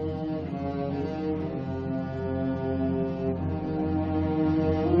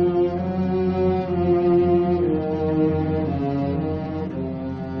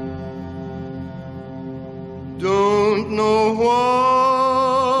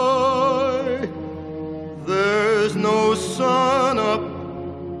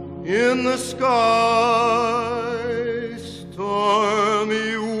 in the sky,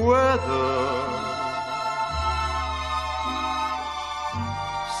 stormy weather.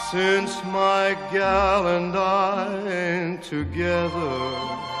 Since my gal and I ain't together,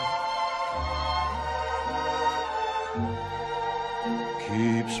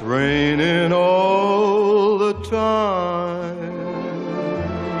 keeps raining all the time.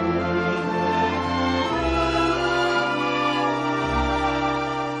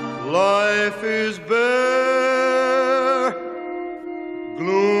 Life is bare,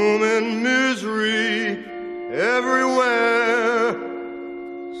 gloom and misery everywhere,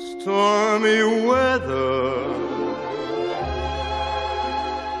 stormy weather.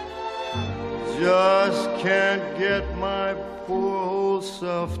 Just can't get my poor old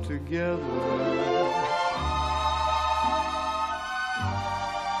self together.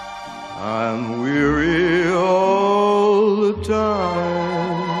 I'm weary all the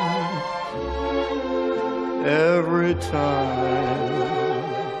time, every time,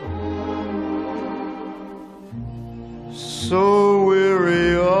 so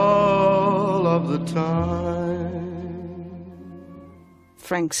weary all of the time.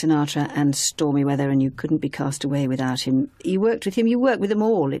 Frank Sinatra and Stormy Weather, and you couldn't be cast away without him. You worked with him, you worked with them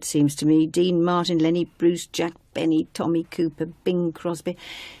all, it seems to me. Dean Martin, Lenny Bruce, Jack Benny, Tommy Cooper, Bing Crosby.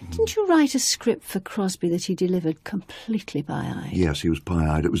 Didn't you write a script for Crosby that he delivered completely pie-eyed? Yes, he was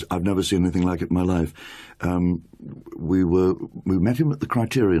pie-eyed. I've never seen anything like it in my life. We met him at the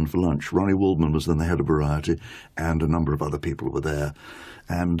Criterion for lunch. Ronnie Waldman was then the head of Variety, and a number of other people were there.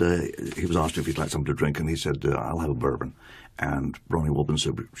 And he was asked if he'd like something to drink, and he said, I'll have a bourbon. And Ronnie Waldman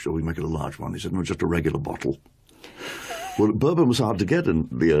said, shall we make it a large one? He said, no, just a regular bottle. Well, bourbon was hard to get in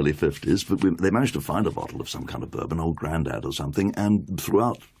the early 50s, but they managed to find a bottle of some kind of bourbon, Old Grandad or something, and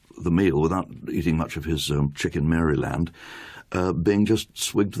throughout the meal, without eating much of his chicken Maryland, Bing just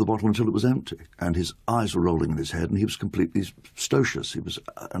swigged the bottle until it was empty, and his eyes were rolling in his head, and he was completely stocious.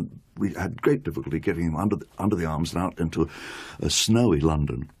 And we had great difficulty getting him under the arms and out into a snowy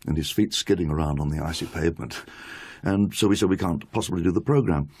London, and his feet skidding around on the icy pavement. And so we said, we can't possibly do the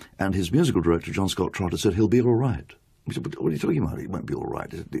programme. And his musical director, John Scott Trotter, said, he'll be all right. We said, what are you talking about? He won't be all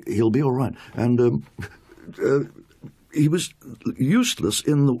right. He'll be all right. And he was useless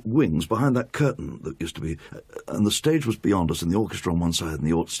in the wings behind that curtain that used to be, and the stage was beyond us, and the orchestra on one side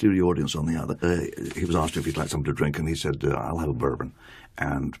and the studio audience on the other. He was asked if he'd like something to drink, and he said, I'll have a bourbon.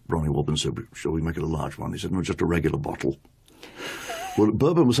 And Ronnie Waldman said, shall we make it a large one? He said, no, just a regular bottle. Well,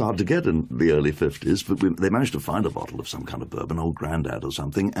 bourbon was hard to get in the early 50s, but they managed to find a bottle of some kind of bourbon, Old Grandad or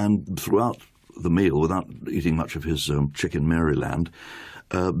something, and throughout the meal, without eating much of his chicken Maryland,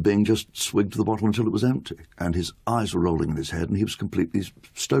 Bing just swigged the bottle until it was empty, and his eyes were rolling in his head, and he was completely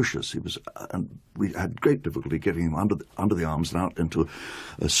stocious. And we had great difficulty getting him under the arms and out into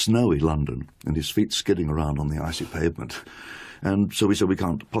a snowy London, and his feet skidding around on the icy pavement. And so we said, we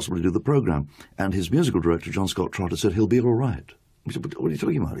can't possibly do the programme. And his musical director, John Scott Trotter, said, he'll be all right. We said, what are you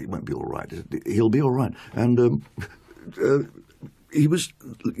talking about? He won't be all right. He'll be all right. And he was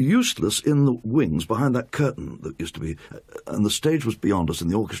useless in the wings behind that curtain that used to be, and the stage was beyond us,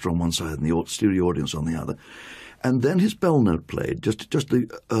 and the orchestra on one side and the studio audience on the other. And then his bell note played, just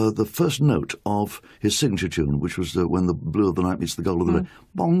the first note of his signature tune, which was when the blue of the night meets the gold of the day.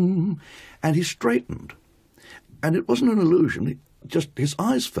 Bong! And he straightened. And it wasn't an illusion, just his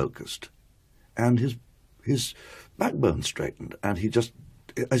eyes focused, and his backbone straightened, and he just,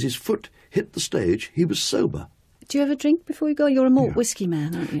 as his foot hit the stage, he was sober. Do you ever drink before you go? You're a malt whiskey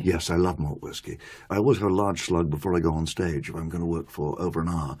man, aren't you? Yes, I love malt whiskey. I always have a large slug before I go on stage if I'm going to work for over an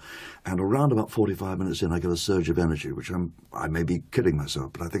hour. And around about 45 minutes in, I get a surge of energy, which I may be kidding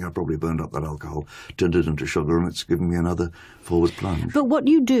myself, but I think I probably burned up that alcohol, turned it into sugar, and it's given me another forward plunge. But what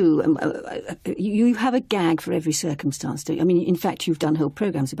you do, you have a gag for every circumstance, don't you? I mean, in fact, you've done whole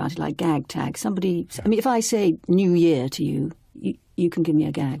programmes about it, like gag tag. Somebody, I mean, if I say New Year to you, you can give me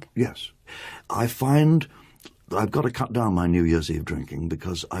a gag. Yes. I find I've got to cut down my New Year's Eve drinking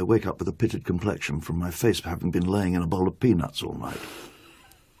because I wake up with a pitted complexion from my face having been laying in a bowl of peanuts all night.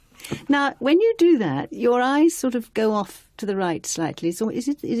 Now, when you do that, your eyes sort of go off to the right slightly. So is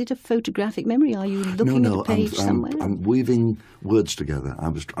it a photographic memory? Are you looking at a page somewhere? I'm weaving words together. I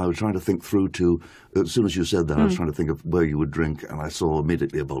was trying to think through to, as soon as you said that, I was trying to think of where you would drink, and I saw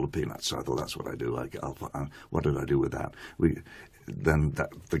immediately a bowl of peanuts. So I thought, that's what I do. What did I do with that?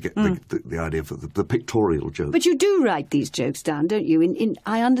 The idea for the pictorial joke. But you do write these jokes down, don't you?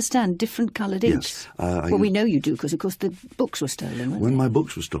 I understand, different coloured inks. Yes. We know you do, because, of course, the books were stolen, weren't When they? my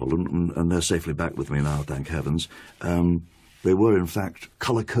books were stolen, and they're safely back with me now, thank heavens, they were, in fact,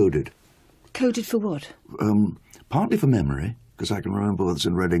 colour-coded. Coded for what? Partly for memory, because I can remember whether it's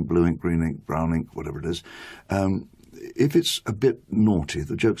in red ink, blue ink, green ink, brown ink, whatever it is. If it's a bit naughty,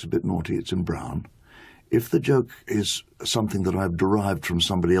 the joke's a bit naughty, it's in brown. If the joke is something that I've derived from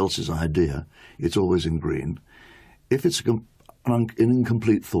somebody else's idea, it's always in green. If it's an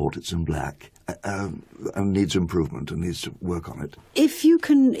incomplete thought, it's in black, and needs improvement and needs to work on it. If you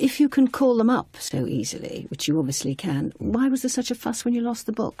can call them up so easily, which you obviously can, why was there such a fuss when you lost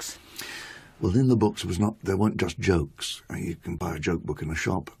the books? Well, in the books, they weren't just jokes. You can buy a joke book in a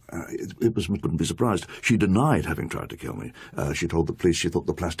shop. Wouldn't be surprised. She denied having tried to kill me. She told the police she thought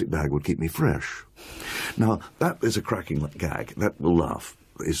the plastic bag would keep me fresh. Now, that is a cracking gag. That will laugh.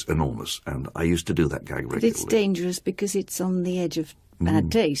 Is enormous, and I used to do that gag regularly. But it's dangerous because it's on the edge of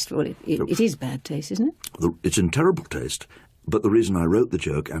bad taste. Well, it is bad taste, isn't it? It's in terrible taste, but the reason I wrote the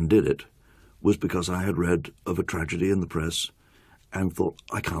joke and did it was because I had read of a tragedy in the press and thought,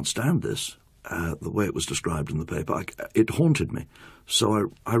 I can't stand this. The way it was described in the paper, it haunted me.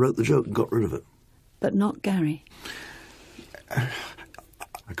 So I wrote the joke and got rid of it. But not Gary.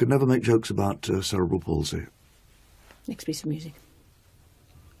 I could never make jokes about cerebral palsy. Next piece of music.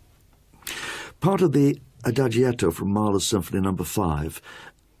 Part of the Adagietto from Mahler's Symphony No. 5,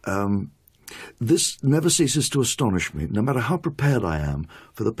 this never ceases to astonish me, no matter how prepared I am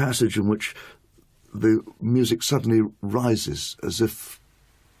for the passage in which the music suddenly rises as if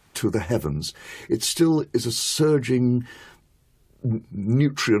to the heavens. It still is a surging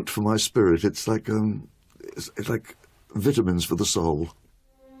nutrient for my spirit. It's like vitamins for the soul.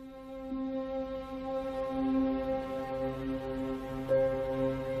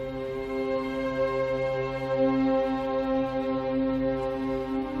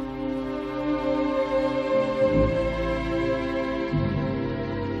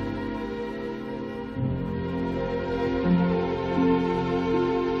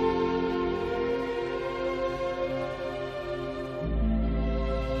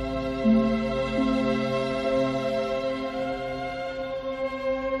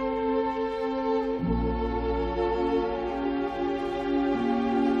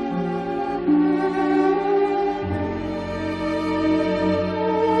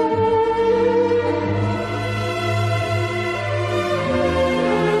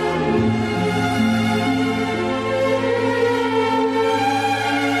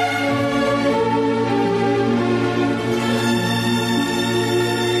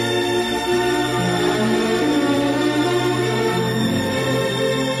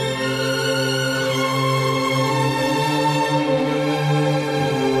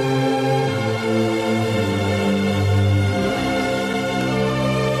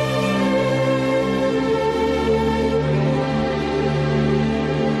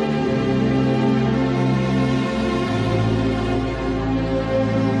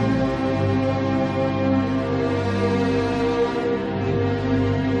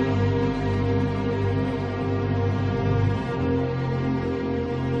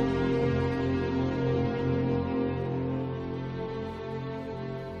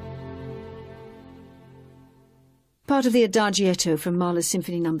 Part of the Adagietto from Mahler's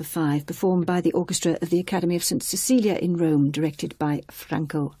Symphony No. 5, performed by the Orchestra of the Academy of St. Cecilia in Rome, directed by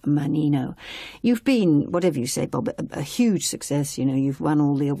Franco Manino. You've been, whatever you say, Bob, a huge success. You know, you've won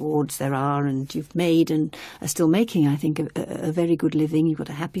all the awards there are, and you've made and are still making, I think, a very good living. You've got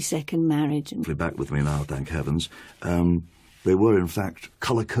a happy second marriage. And back with me now, thank heavens. They were, in fact,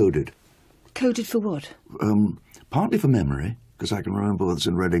 colour-coded. Coded for what? Partly for memory, because I can remember whether it's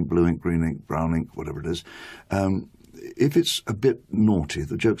in red ink, blue ink, green ink, brown ink, whatever it is. If it's a bit naughty,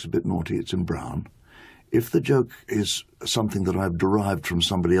 the joke's a bit naughty, it's in brown. If the joke is something that I've derived from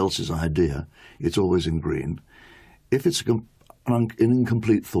somebody else's idea, it's always in green. If it's an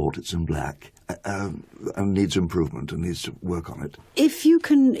incomplete thought, it's in black, and needs improvement and needs to work on it. If you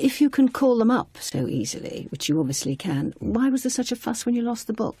can call them up so easily, which you obviously can, why was there such a fuss when you lost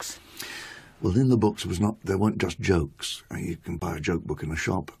the books? Well, in the books, they weren't just jokes. You can buy a joke book in a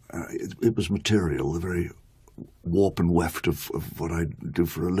shop. It was material, the very warp and weft of what I do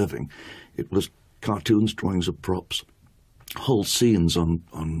for a living. It was cartoons, drawings of props, whole scenes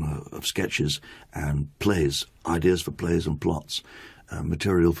of sketches and plays, ideas for plays and plots,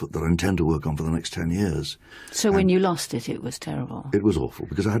 material that I intend to work on for the next 10 years. So when you lost it, it was terrible? It was awful,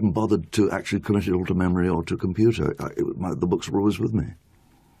 because I hadn't bothered to actually commit it all to memory or to computer. The books were always with me.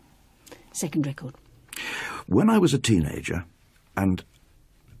 Second record. When I was a teenager, and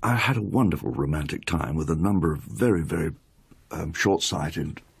I had a wonderful romantic time with a number of very, very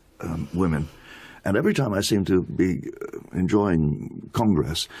short-sighted women, And every time I seemed to be enjoying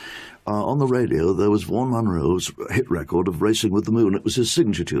Congress, on the radio there was Vaughan Monroe's hit record of Racing with the Moon. It was his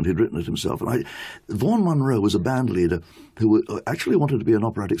signature tune. He'd written it himself. And Vaughan Monroe was a band leader who actually wanted to be an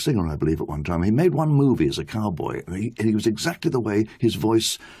operatic singer, I believe, at one time. He made one movie as a cowboy, and he was exactly the way his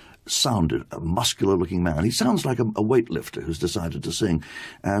voice sounded, a muscular-looking man. He sounds like a weightlifter who's decided to sing.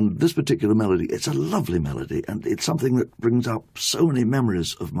 And this particular melody, it's a lovely melody, and it's something that brings up so many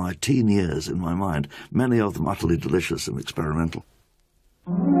memories of my teen years in my mind, many of them utterly delicious and experimental.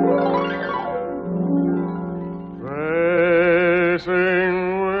 Racing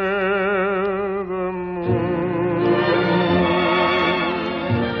with the moon,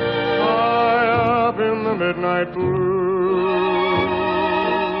 high up in the midnight blue,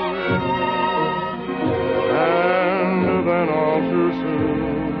 and then all too soon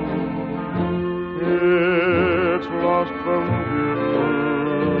it's lost from view.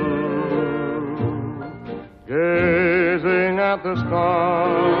 Gazing at the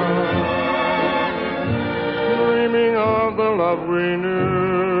stars, dreaming of the love we knew,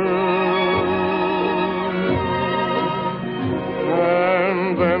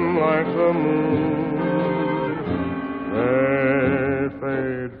 and then like the moon they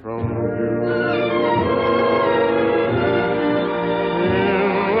fade from view. In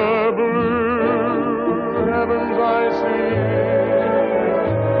the blue heavens I see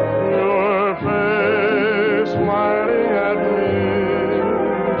your face smiling at me.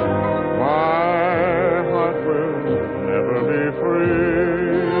 My heart will never be free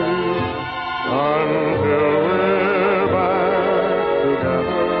until we're back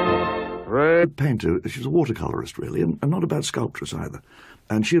together. A painter, she was a watercolourist, really, and not a bad sculptress either.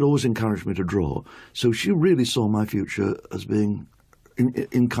 And she had always encouraged me to draw, so she really saw my future as being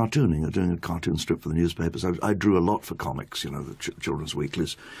in cartooning, doing a cartoon strip for the newspapers. I drew a lot for comics, the children's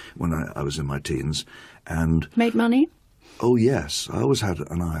weeklies, when I was in my teens. And Make money? oh, yes, I always had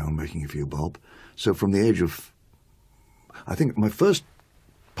an eye on making a few bob. So from the age of, I think my first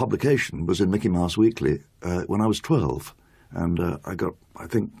publication was in Mickey Mouse Weekly when I was 12, and I got, I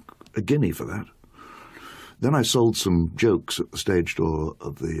think, a guinea for that. Then I sold some jokes at the stage door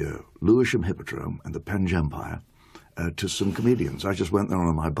of the Lewisham Hippodrome and the Penge Empire to some comedians. I just went there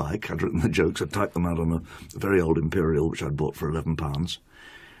on my bike, I'd written the jokes, I'd typed them out on a very old Imperial, which I'd bought for £11,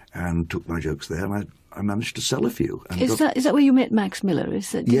 and took my jokes there, and I managed to sell a few. And Is that where you met Max Miller?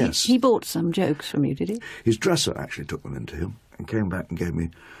 Yes. He bought some jokes from you, did he? His dresser actually took them into him and came back and gave me...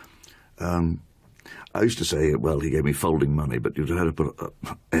 I used to say, well, he gave me folding money, but you'd have had to put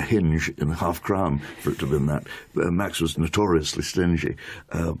a hinge in a half-crown for it to have been that. Max was notoriously stingy.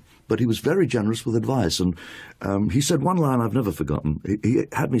 But he was very generous with advice. And he said one line I've never forgotten. He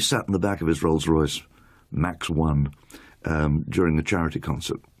had me sat in the back of his Rolls-Royce Max 1 during a charity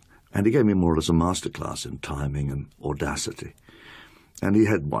concert. And he gave me more or less a masterclass in timing and audacity. And he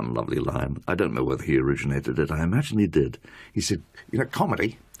had one lovely line. I don't know whether he originated it. I imagine he did. He said,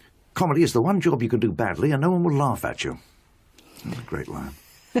 comedy is the one job you can do badly and no one will laugh at you. That was a great line.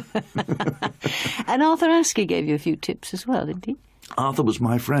 And Arthur Askey gave you a few tips as well, didn't he? Arthur was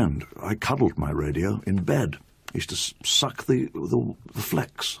my friend. I cuddled my radio in bed. I used to suck the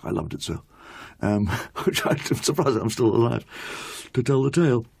flex. I loved it so. Which I'm surprised I'm still alive to tell the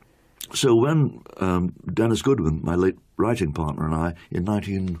tale. So when Dennis Goodwin, my late writing partner, and I, in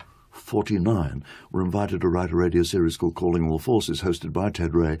 1949, were invited to write a radio series called Calling All Forces, hosted by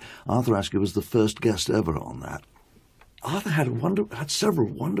Ted Ray, Arthur Askey was the first guest ever on that. Arthur had several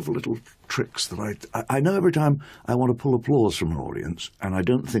wonderful little tricks that I know every time I want to pull applause from an audience, and I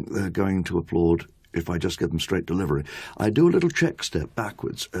don't think they're going to applaud if I just give them straight delivery. I do a little check step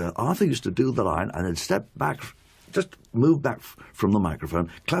backwards. Arthur used to do the line and then step back, just move back from the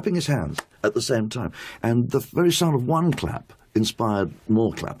microphone, clapping his hands at the same time. And the very sound of one clap inspired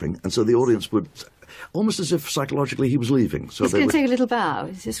more clapping, and so the audience would... almost as if psychologically he was leaving. So he's going to take a little bow.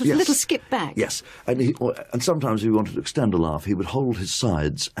 It's a little skip back. Yes. And sometimes if he wanted to extend a laugh, he would hold his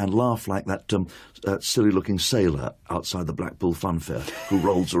sides and laugh like that silly-looking sailor outside the Blackpool Fun Fair who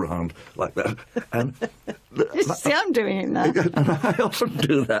rolls around like that. And see, I'm doing it now. And I often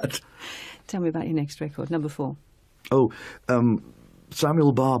do that. Tell me about your next record, number 4. Oh,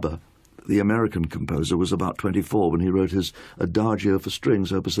 Samuel Barber, the American composer, was about 24 when he wrote his Adagio for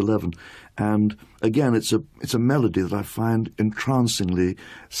Strings, Opus 11. And again, it's a melody that I find entrancingly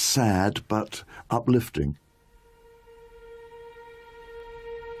sad but uplifting.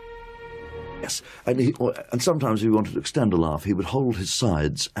 Yes, and sometimes if he wanted to extend a laugh, he would hold his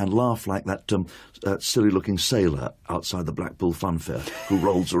sides and laugh like that silly-looking sailor outside the Blackpool Fun Fair who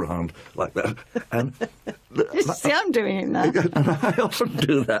rolls around like that. And See, I'm doing it now. And I often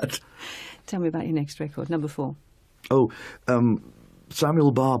do that. Tell me about your next record, number 4. Oh,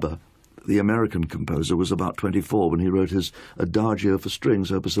 Samuel Barber, the American composer, was about 24 when he wrote his Adagio for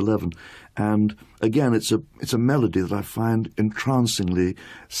Strings, Opus 11. And again, it's a melody that I find entrancingly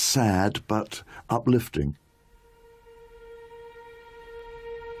sad but uplifting.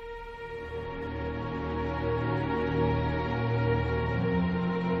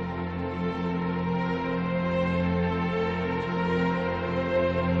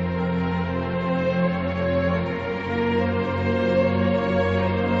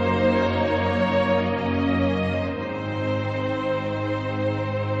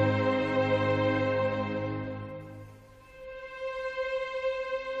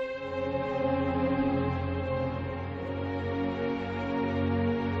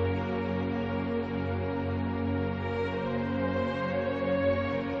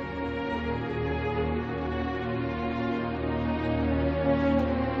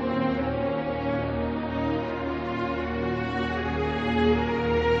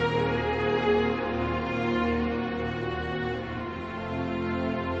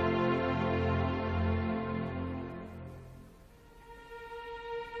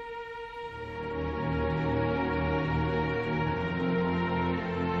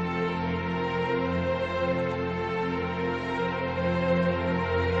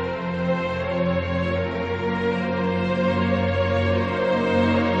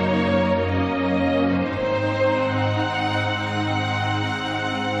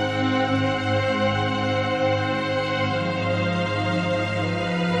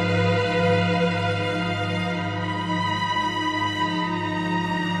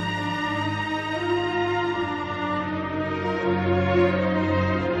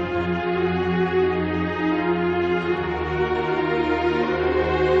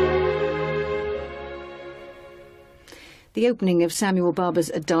 The opening of Samuel Barber's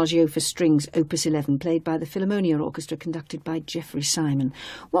Adagio for Strings, Opus 11, played by the Philharmonia Orchestra, conducted by Geoffrey Simon.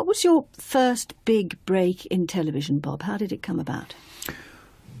 What was your first big break in television, Bob? How did it come about?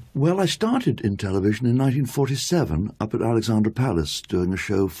 Well, I started in television in 1947 up at Alexandra Palace doing a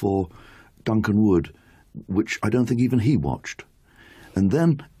show for Duncan Wood, which I don't think even he watched. And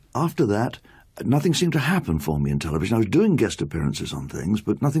then, after that, nothing seemed to happen for me in television. I was doing guest appearances on things,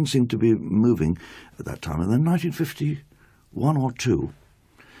 but nothing seemed to be moving at that time. And then 1951 or 2,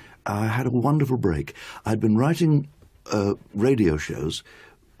 I had a wonderful break. I'd been writing radio shows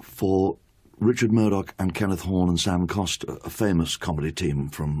for Richard Murdoch and Kenneth Horne and Sam Costa, a famous comedy team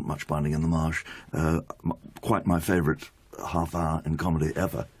from Much Binding in the Marsh, quite my favourite half hour in comedy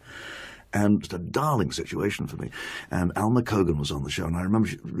ever. And it's a darling situation for me. And Alma Cogan was on the show, and I remember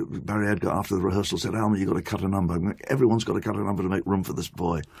Barry Edgar, after the rehearsal, said, "Alma, you've got to cut a number. Everyone's got to cut a number to make room for this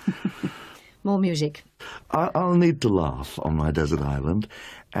boy." More music. I'll need to laugh on my desert island,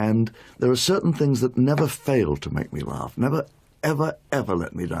 and there are certain things that never fail to make me laugh, never, ever, ever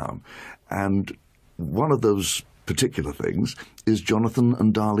let me down. And one of those particular things is Jonathan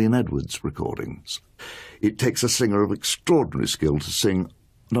and Darlene Edwards recordings. It takes a singer of extraordinary skill to sing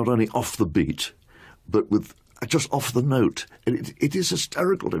not only off the beat, but with just off the note. It is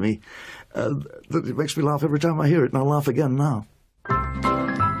hysterical to me. It makes me laugh every time I hear it, and I'll laugh again now.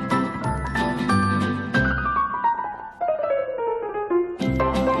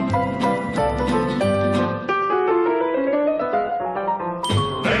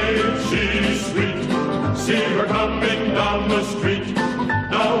 Ain't she sweet? See her coming down the street.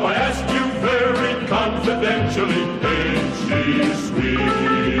 Now I ask you very confidentially, ain't she sweet?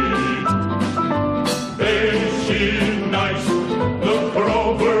 Ain't she nice? Look her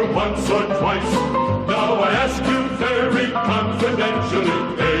over once or twice. Now I ask you very confidentially,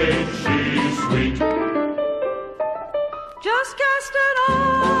 ain't she sweet? Just cast an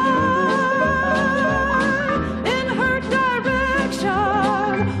eye in her direction.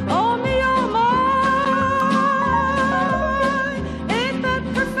 Oh me, oh my, ain't that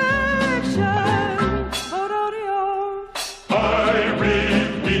perfection? Oh, I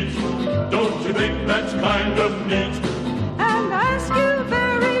repeat, don't you think that's kind of neat? and ask you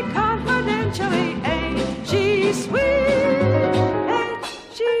very confidentially, ain't she sweet? Ain't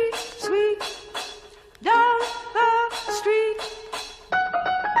she sweet? Down the street.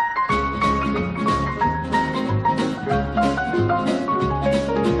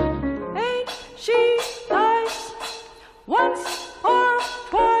 Ain't she nice? Once or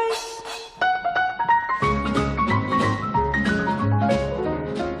twice.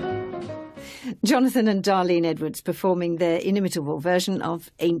 Jonathan and Darlene Edwards performing their inimitable version of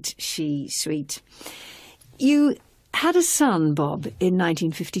Ain't She Sweet. You had a son, Bob, in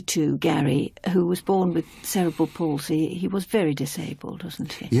 1952, Gary, who was born with cerebral palsy. He was very disabled,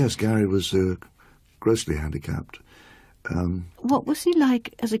 wasn't he? Yes, Gary was grossly handicapped. What was he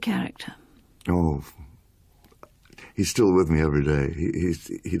like as a character? Oh, he's still with me every day.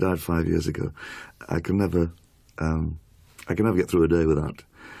 He died 5 years ago. I can never get through a day without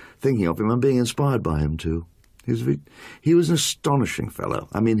thinking of him and being inspired by him too. He was an astonishing fellow.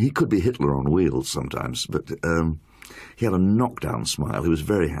 I mean, he could be Hitler on wheels sometimes, but he had a knockdown smile. He was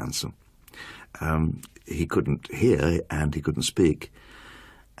very handsome. He couldn't hear and he couldn't speak,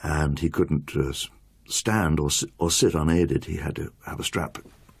 and he couldn't stand or sit unaided. He had to have a strap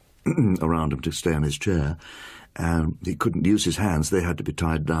around him to stay in his chair, and he couldn't use his hands. They had to be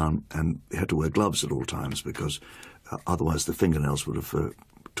tied down, and he had to wear gloves at all times because otherwise the fingernails would have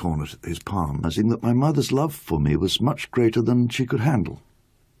torn at his palm. I think that my mother's love for me was much greater than she could handle,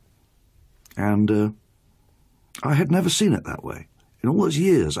 and I had never seen it that way. In all those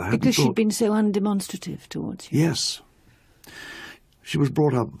years I hadn't Because thought... she'd been so undemonstrative towards you. Yes. She was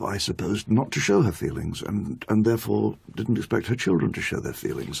brought up, I suppose, not to show her feelings, and therefore didn't expect her children to show their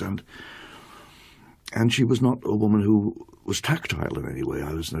feelings. And she was not a woman who was tactile in any way.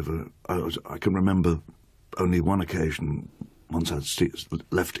 I can remember only one occasion, once I'd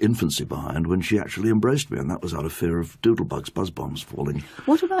left infancy behind, when she actually embraced me, and that was out of fear of doodlebugs, buzz bombs falling.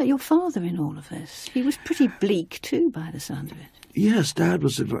 What about your father in all of this? He was pretty bleak too, by the sound of it. Yes, Dad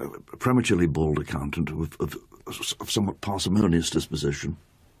was a prematurely bald accountant of somewhat parsimonious disposition,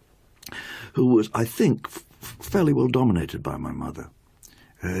 who was, I think, fairly well dominated by my mother.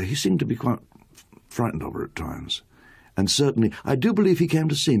 He seemed to be quite frightened of her at times. And certainly, I do believe he came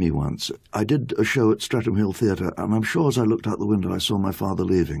to see me once. I did a show at Streatham Hill Theatre, and I'm sure as I looked out the window I saw my father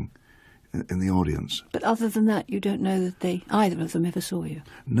leaving in the audience. But other than that, you don't know that either of them ever saw you?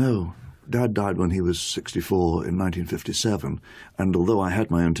 No. Dad died when he was 64 in 1957, and although I had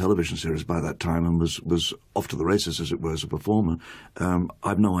my own television series by that time and was off to the races, as it were, as a performer,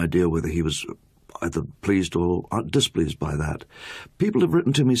 I've no idea whether he was either pleased or displeased by that. People have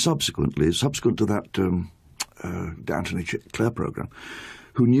written to me subsequent to that Anthony Clare programme,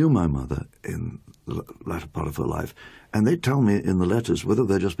 who knew my mother in the latter part of her life, and they tell me in the letters, whether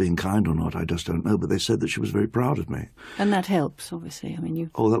they're just being kind or not, I just don't know, but they said that she was very proud of me. And that helps, obviously. I mean,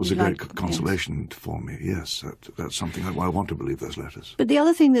 that was a great consolation for me, yes. That's something I want to believe, those letters. But the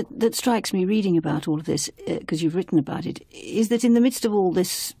other thing that strikes me reading about all of this, because you've written about it, is that in the midst of all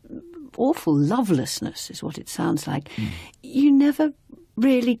this awful lovelessness, is what it sounds like, you never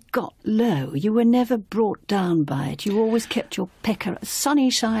really got low. You were never brought down by it. You always kept your pecker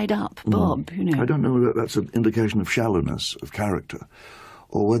sunny side up, Bob, you know. I don't know whether that's an indication of shallowness of character,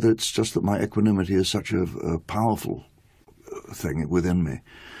 or whether it's just that my equanimity is such a powerful thing within me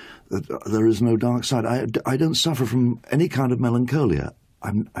that there is no dark side. I don't suffer from any kind of melancholia.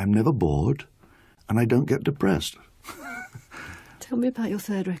 I'm never bored, and I don't get depressed. Tell me about your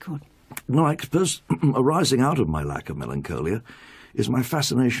third record. No, I suppose arising out of my lack of melancholia is my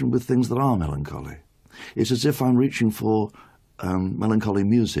fascination with things that are melancholy. It's as if I'm reaching for melancholy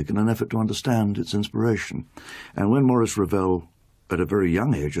music in an effort to understand its inspiration. And when Maurice Ravel, at a very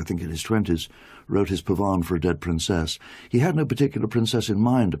young age, I think in his 20s, wrote his Pavane for a Dead Princess, he had no particular princess in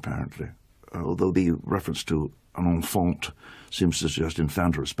mind, apparently, although the reference to an enfant seems to suggest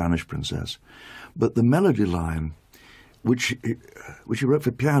infanta, a Spanish princess. But the melody line, which he wrote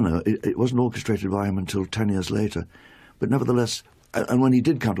for piano, it wasn't orchestrated by him until 10 years later. But nevertheless, and when he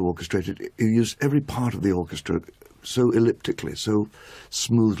did come to orchestrate it, he used every part of the orchestra so elliptically, so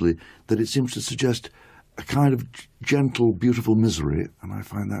smoothly, that it seems to suggest a kind of gentle, beautiful misery, and I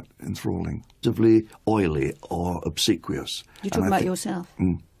find that enthralling. Relatively oily or obsequious. You're talking about yourself?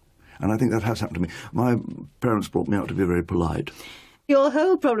 And I think that has happened to me. My parents brought me out to be very polite. Your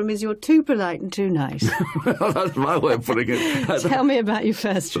whole problem is you're too polite and too nice. That's my way of putting it. Tell me about your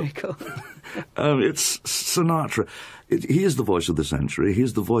first record. It's Sinatra. He is the voice of the century. He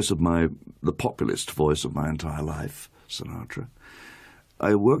is the voice of the populist voice of my entire life, Sinatra.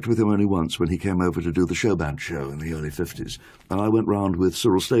 I worked with him only once when he came over to do the Showband show in the early 50s. And I went round with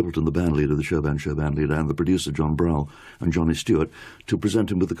Cyril Stapleton, the band leader, the Showband leader, and the producer, John Browl, and Johnny Stewart, to present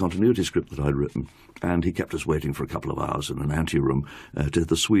him with the continuity script that I'd written. And he kept us waiting for a couple of hours in an anteroom to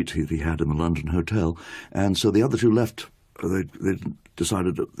the suite he had in the London hotel. And so the other two left. They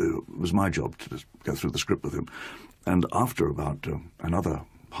decided that it was my job to go through the script with him. And after about another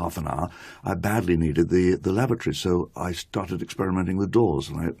half an hour, I badly needed the lavatory, so I started experimenting with doors,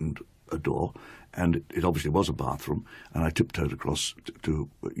 and I opened a door, and it obviously was a bathroom, and I tiptoed across to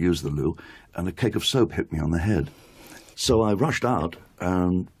use the loo, and a cake of soap hit me on the head. So I rushed out,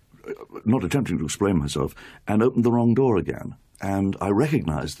 not attempting to explain myself, and opened the wrong door again. And I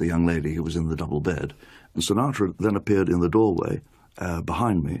recognised the young lady who was in the double bed, and Sinatra then appeared in the doorway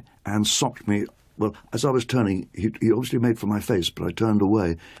behind me and socked me. Well, as I was turning, he obviously made for my face, but I turned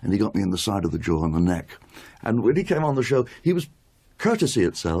away, and he got me in the side of the jaw and the neck. And when he came on the show, he was courtesy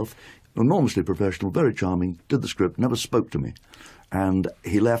itself, enormously professional, very charming, did the script, never spoke to me. And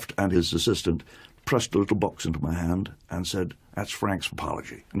he left, and his assistant pressed a little box into my hand and said, "That's Frank's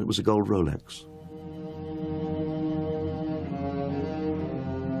apology." And it was a gold Rolex.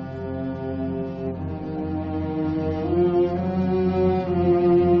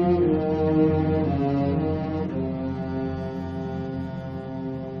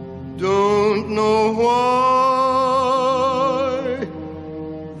 Don't know why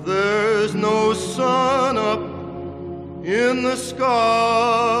there's no sun up in the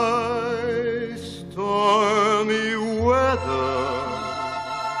sky, stormy weather,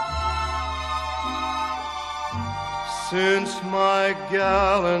 since my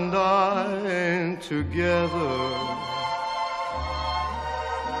gal and I ain't together.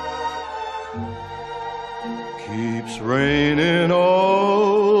 Keeps raining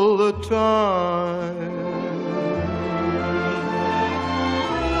all the time.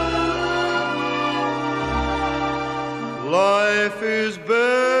 Life is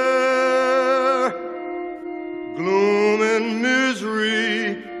bare, gloom and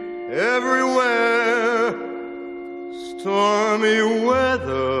misery everywhere, stormy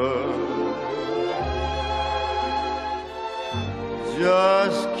weather.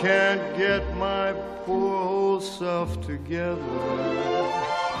 Just can't get my poor old self together.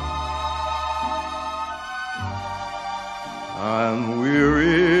 I'm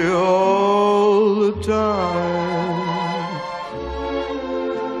weary all the time.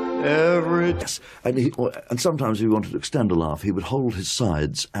 Yes, and sometimes if he wanted to extend a laugh, he would hold his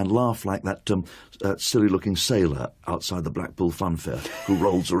sides and laugh like that silly-looking sailor outside the Blackpool Fun Fair who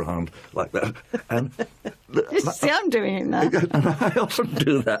rolls around like that. And See, I'm doing it now. and I often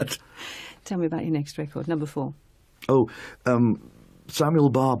do that. Tell me about your next record, number 4. Oh, Samuel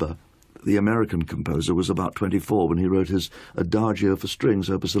Barber, the American composer, was about 24 when he wrote his Adagio for Strings,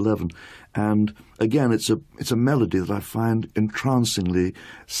 Opus 11. And again, it's a melody that I find entrancingly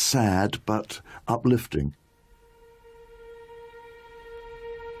sad but uplifting.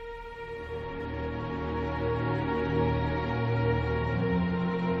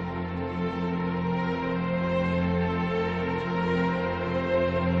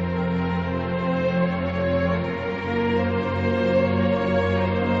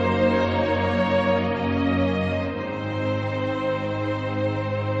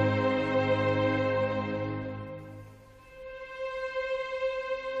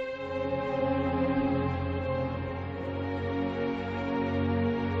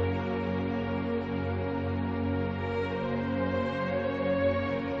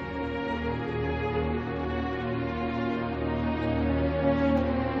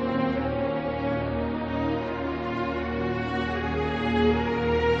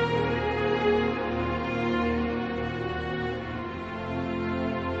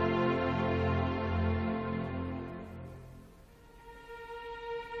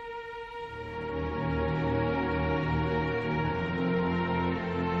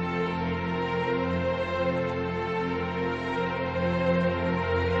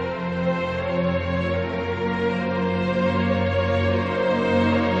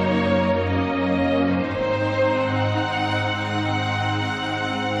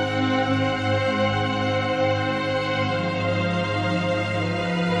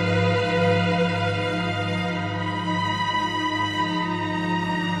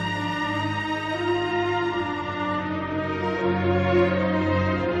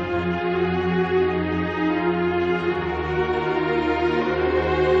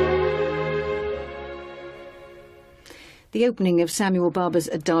 The opening of Samuel Barber's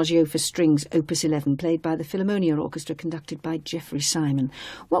Adagio for Strings, Opus 11, played by the Philharmonia Orchestra, conducted by Geoffrey Simon.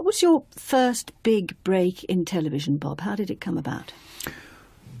 What was your first big break in television, Bob? How did it come about?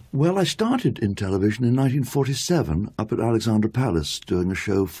 Well, I started in television in 1947 up at Alexandra Palace doing a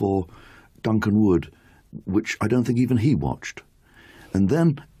show for Duncan Wood, which I don't think even he watched. And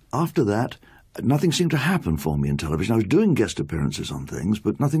then, after that, nothing seemed to happen for me in television. I was doing guest appearances on things,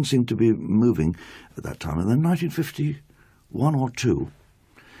 but nothing seemed to be moving at that time. And then 1951 or 2,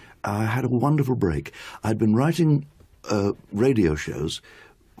 I had a wonderful break. I'd been writing radio shows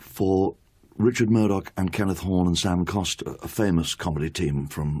for Richard Murdoch and Kenneth Horne and Sam Coster, a famous comedy team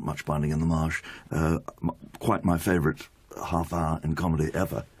from Much Binding in the Marsh, quite my favourite half hour in comedy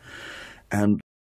ever. And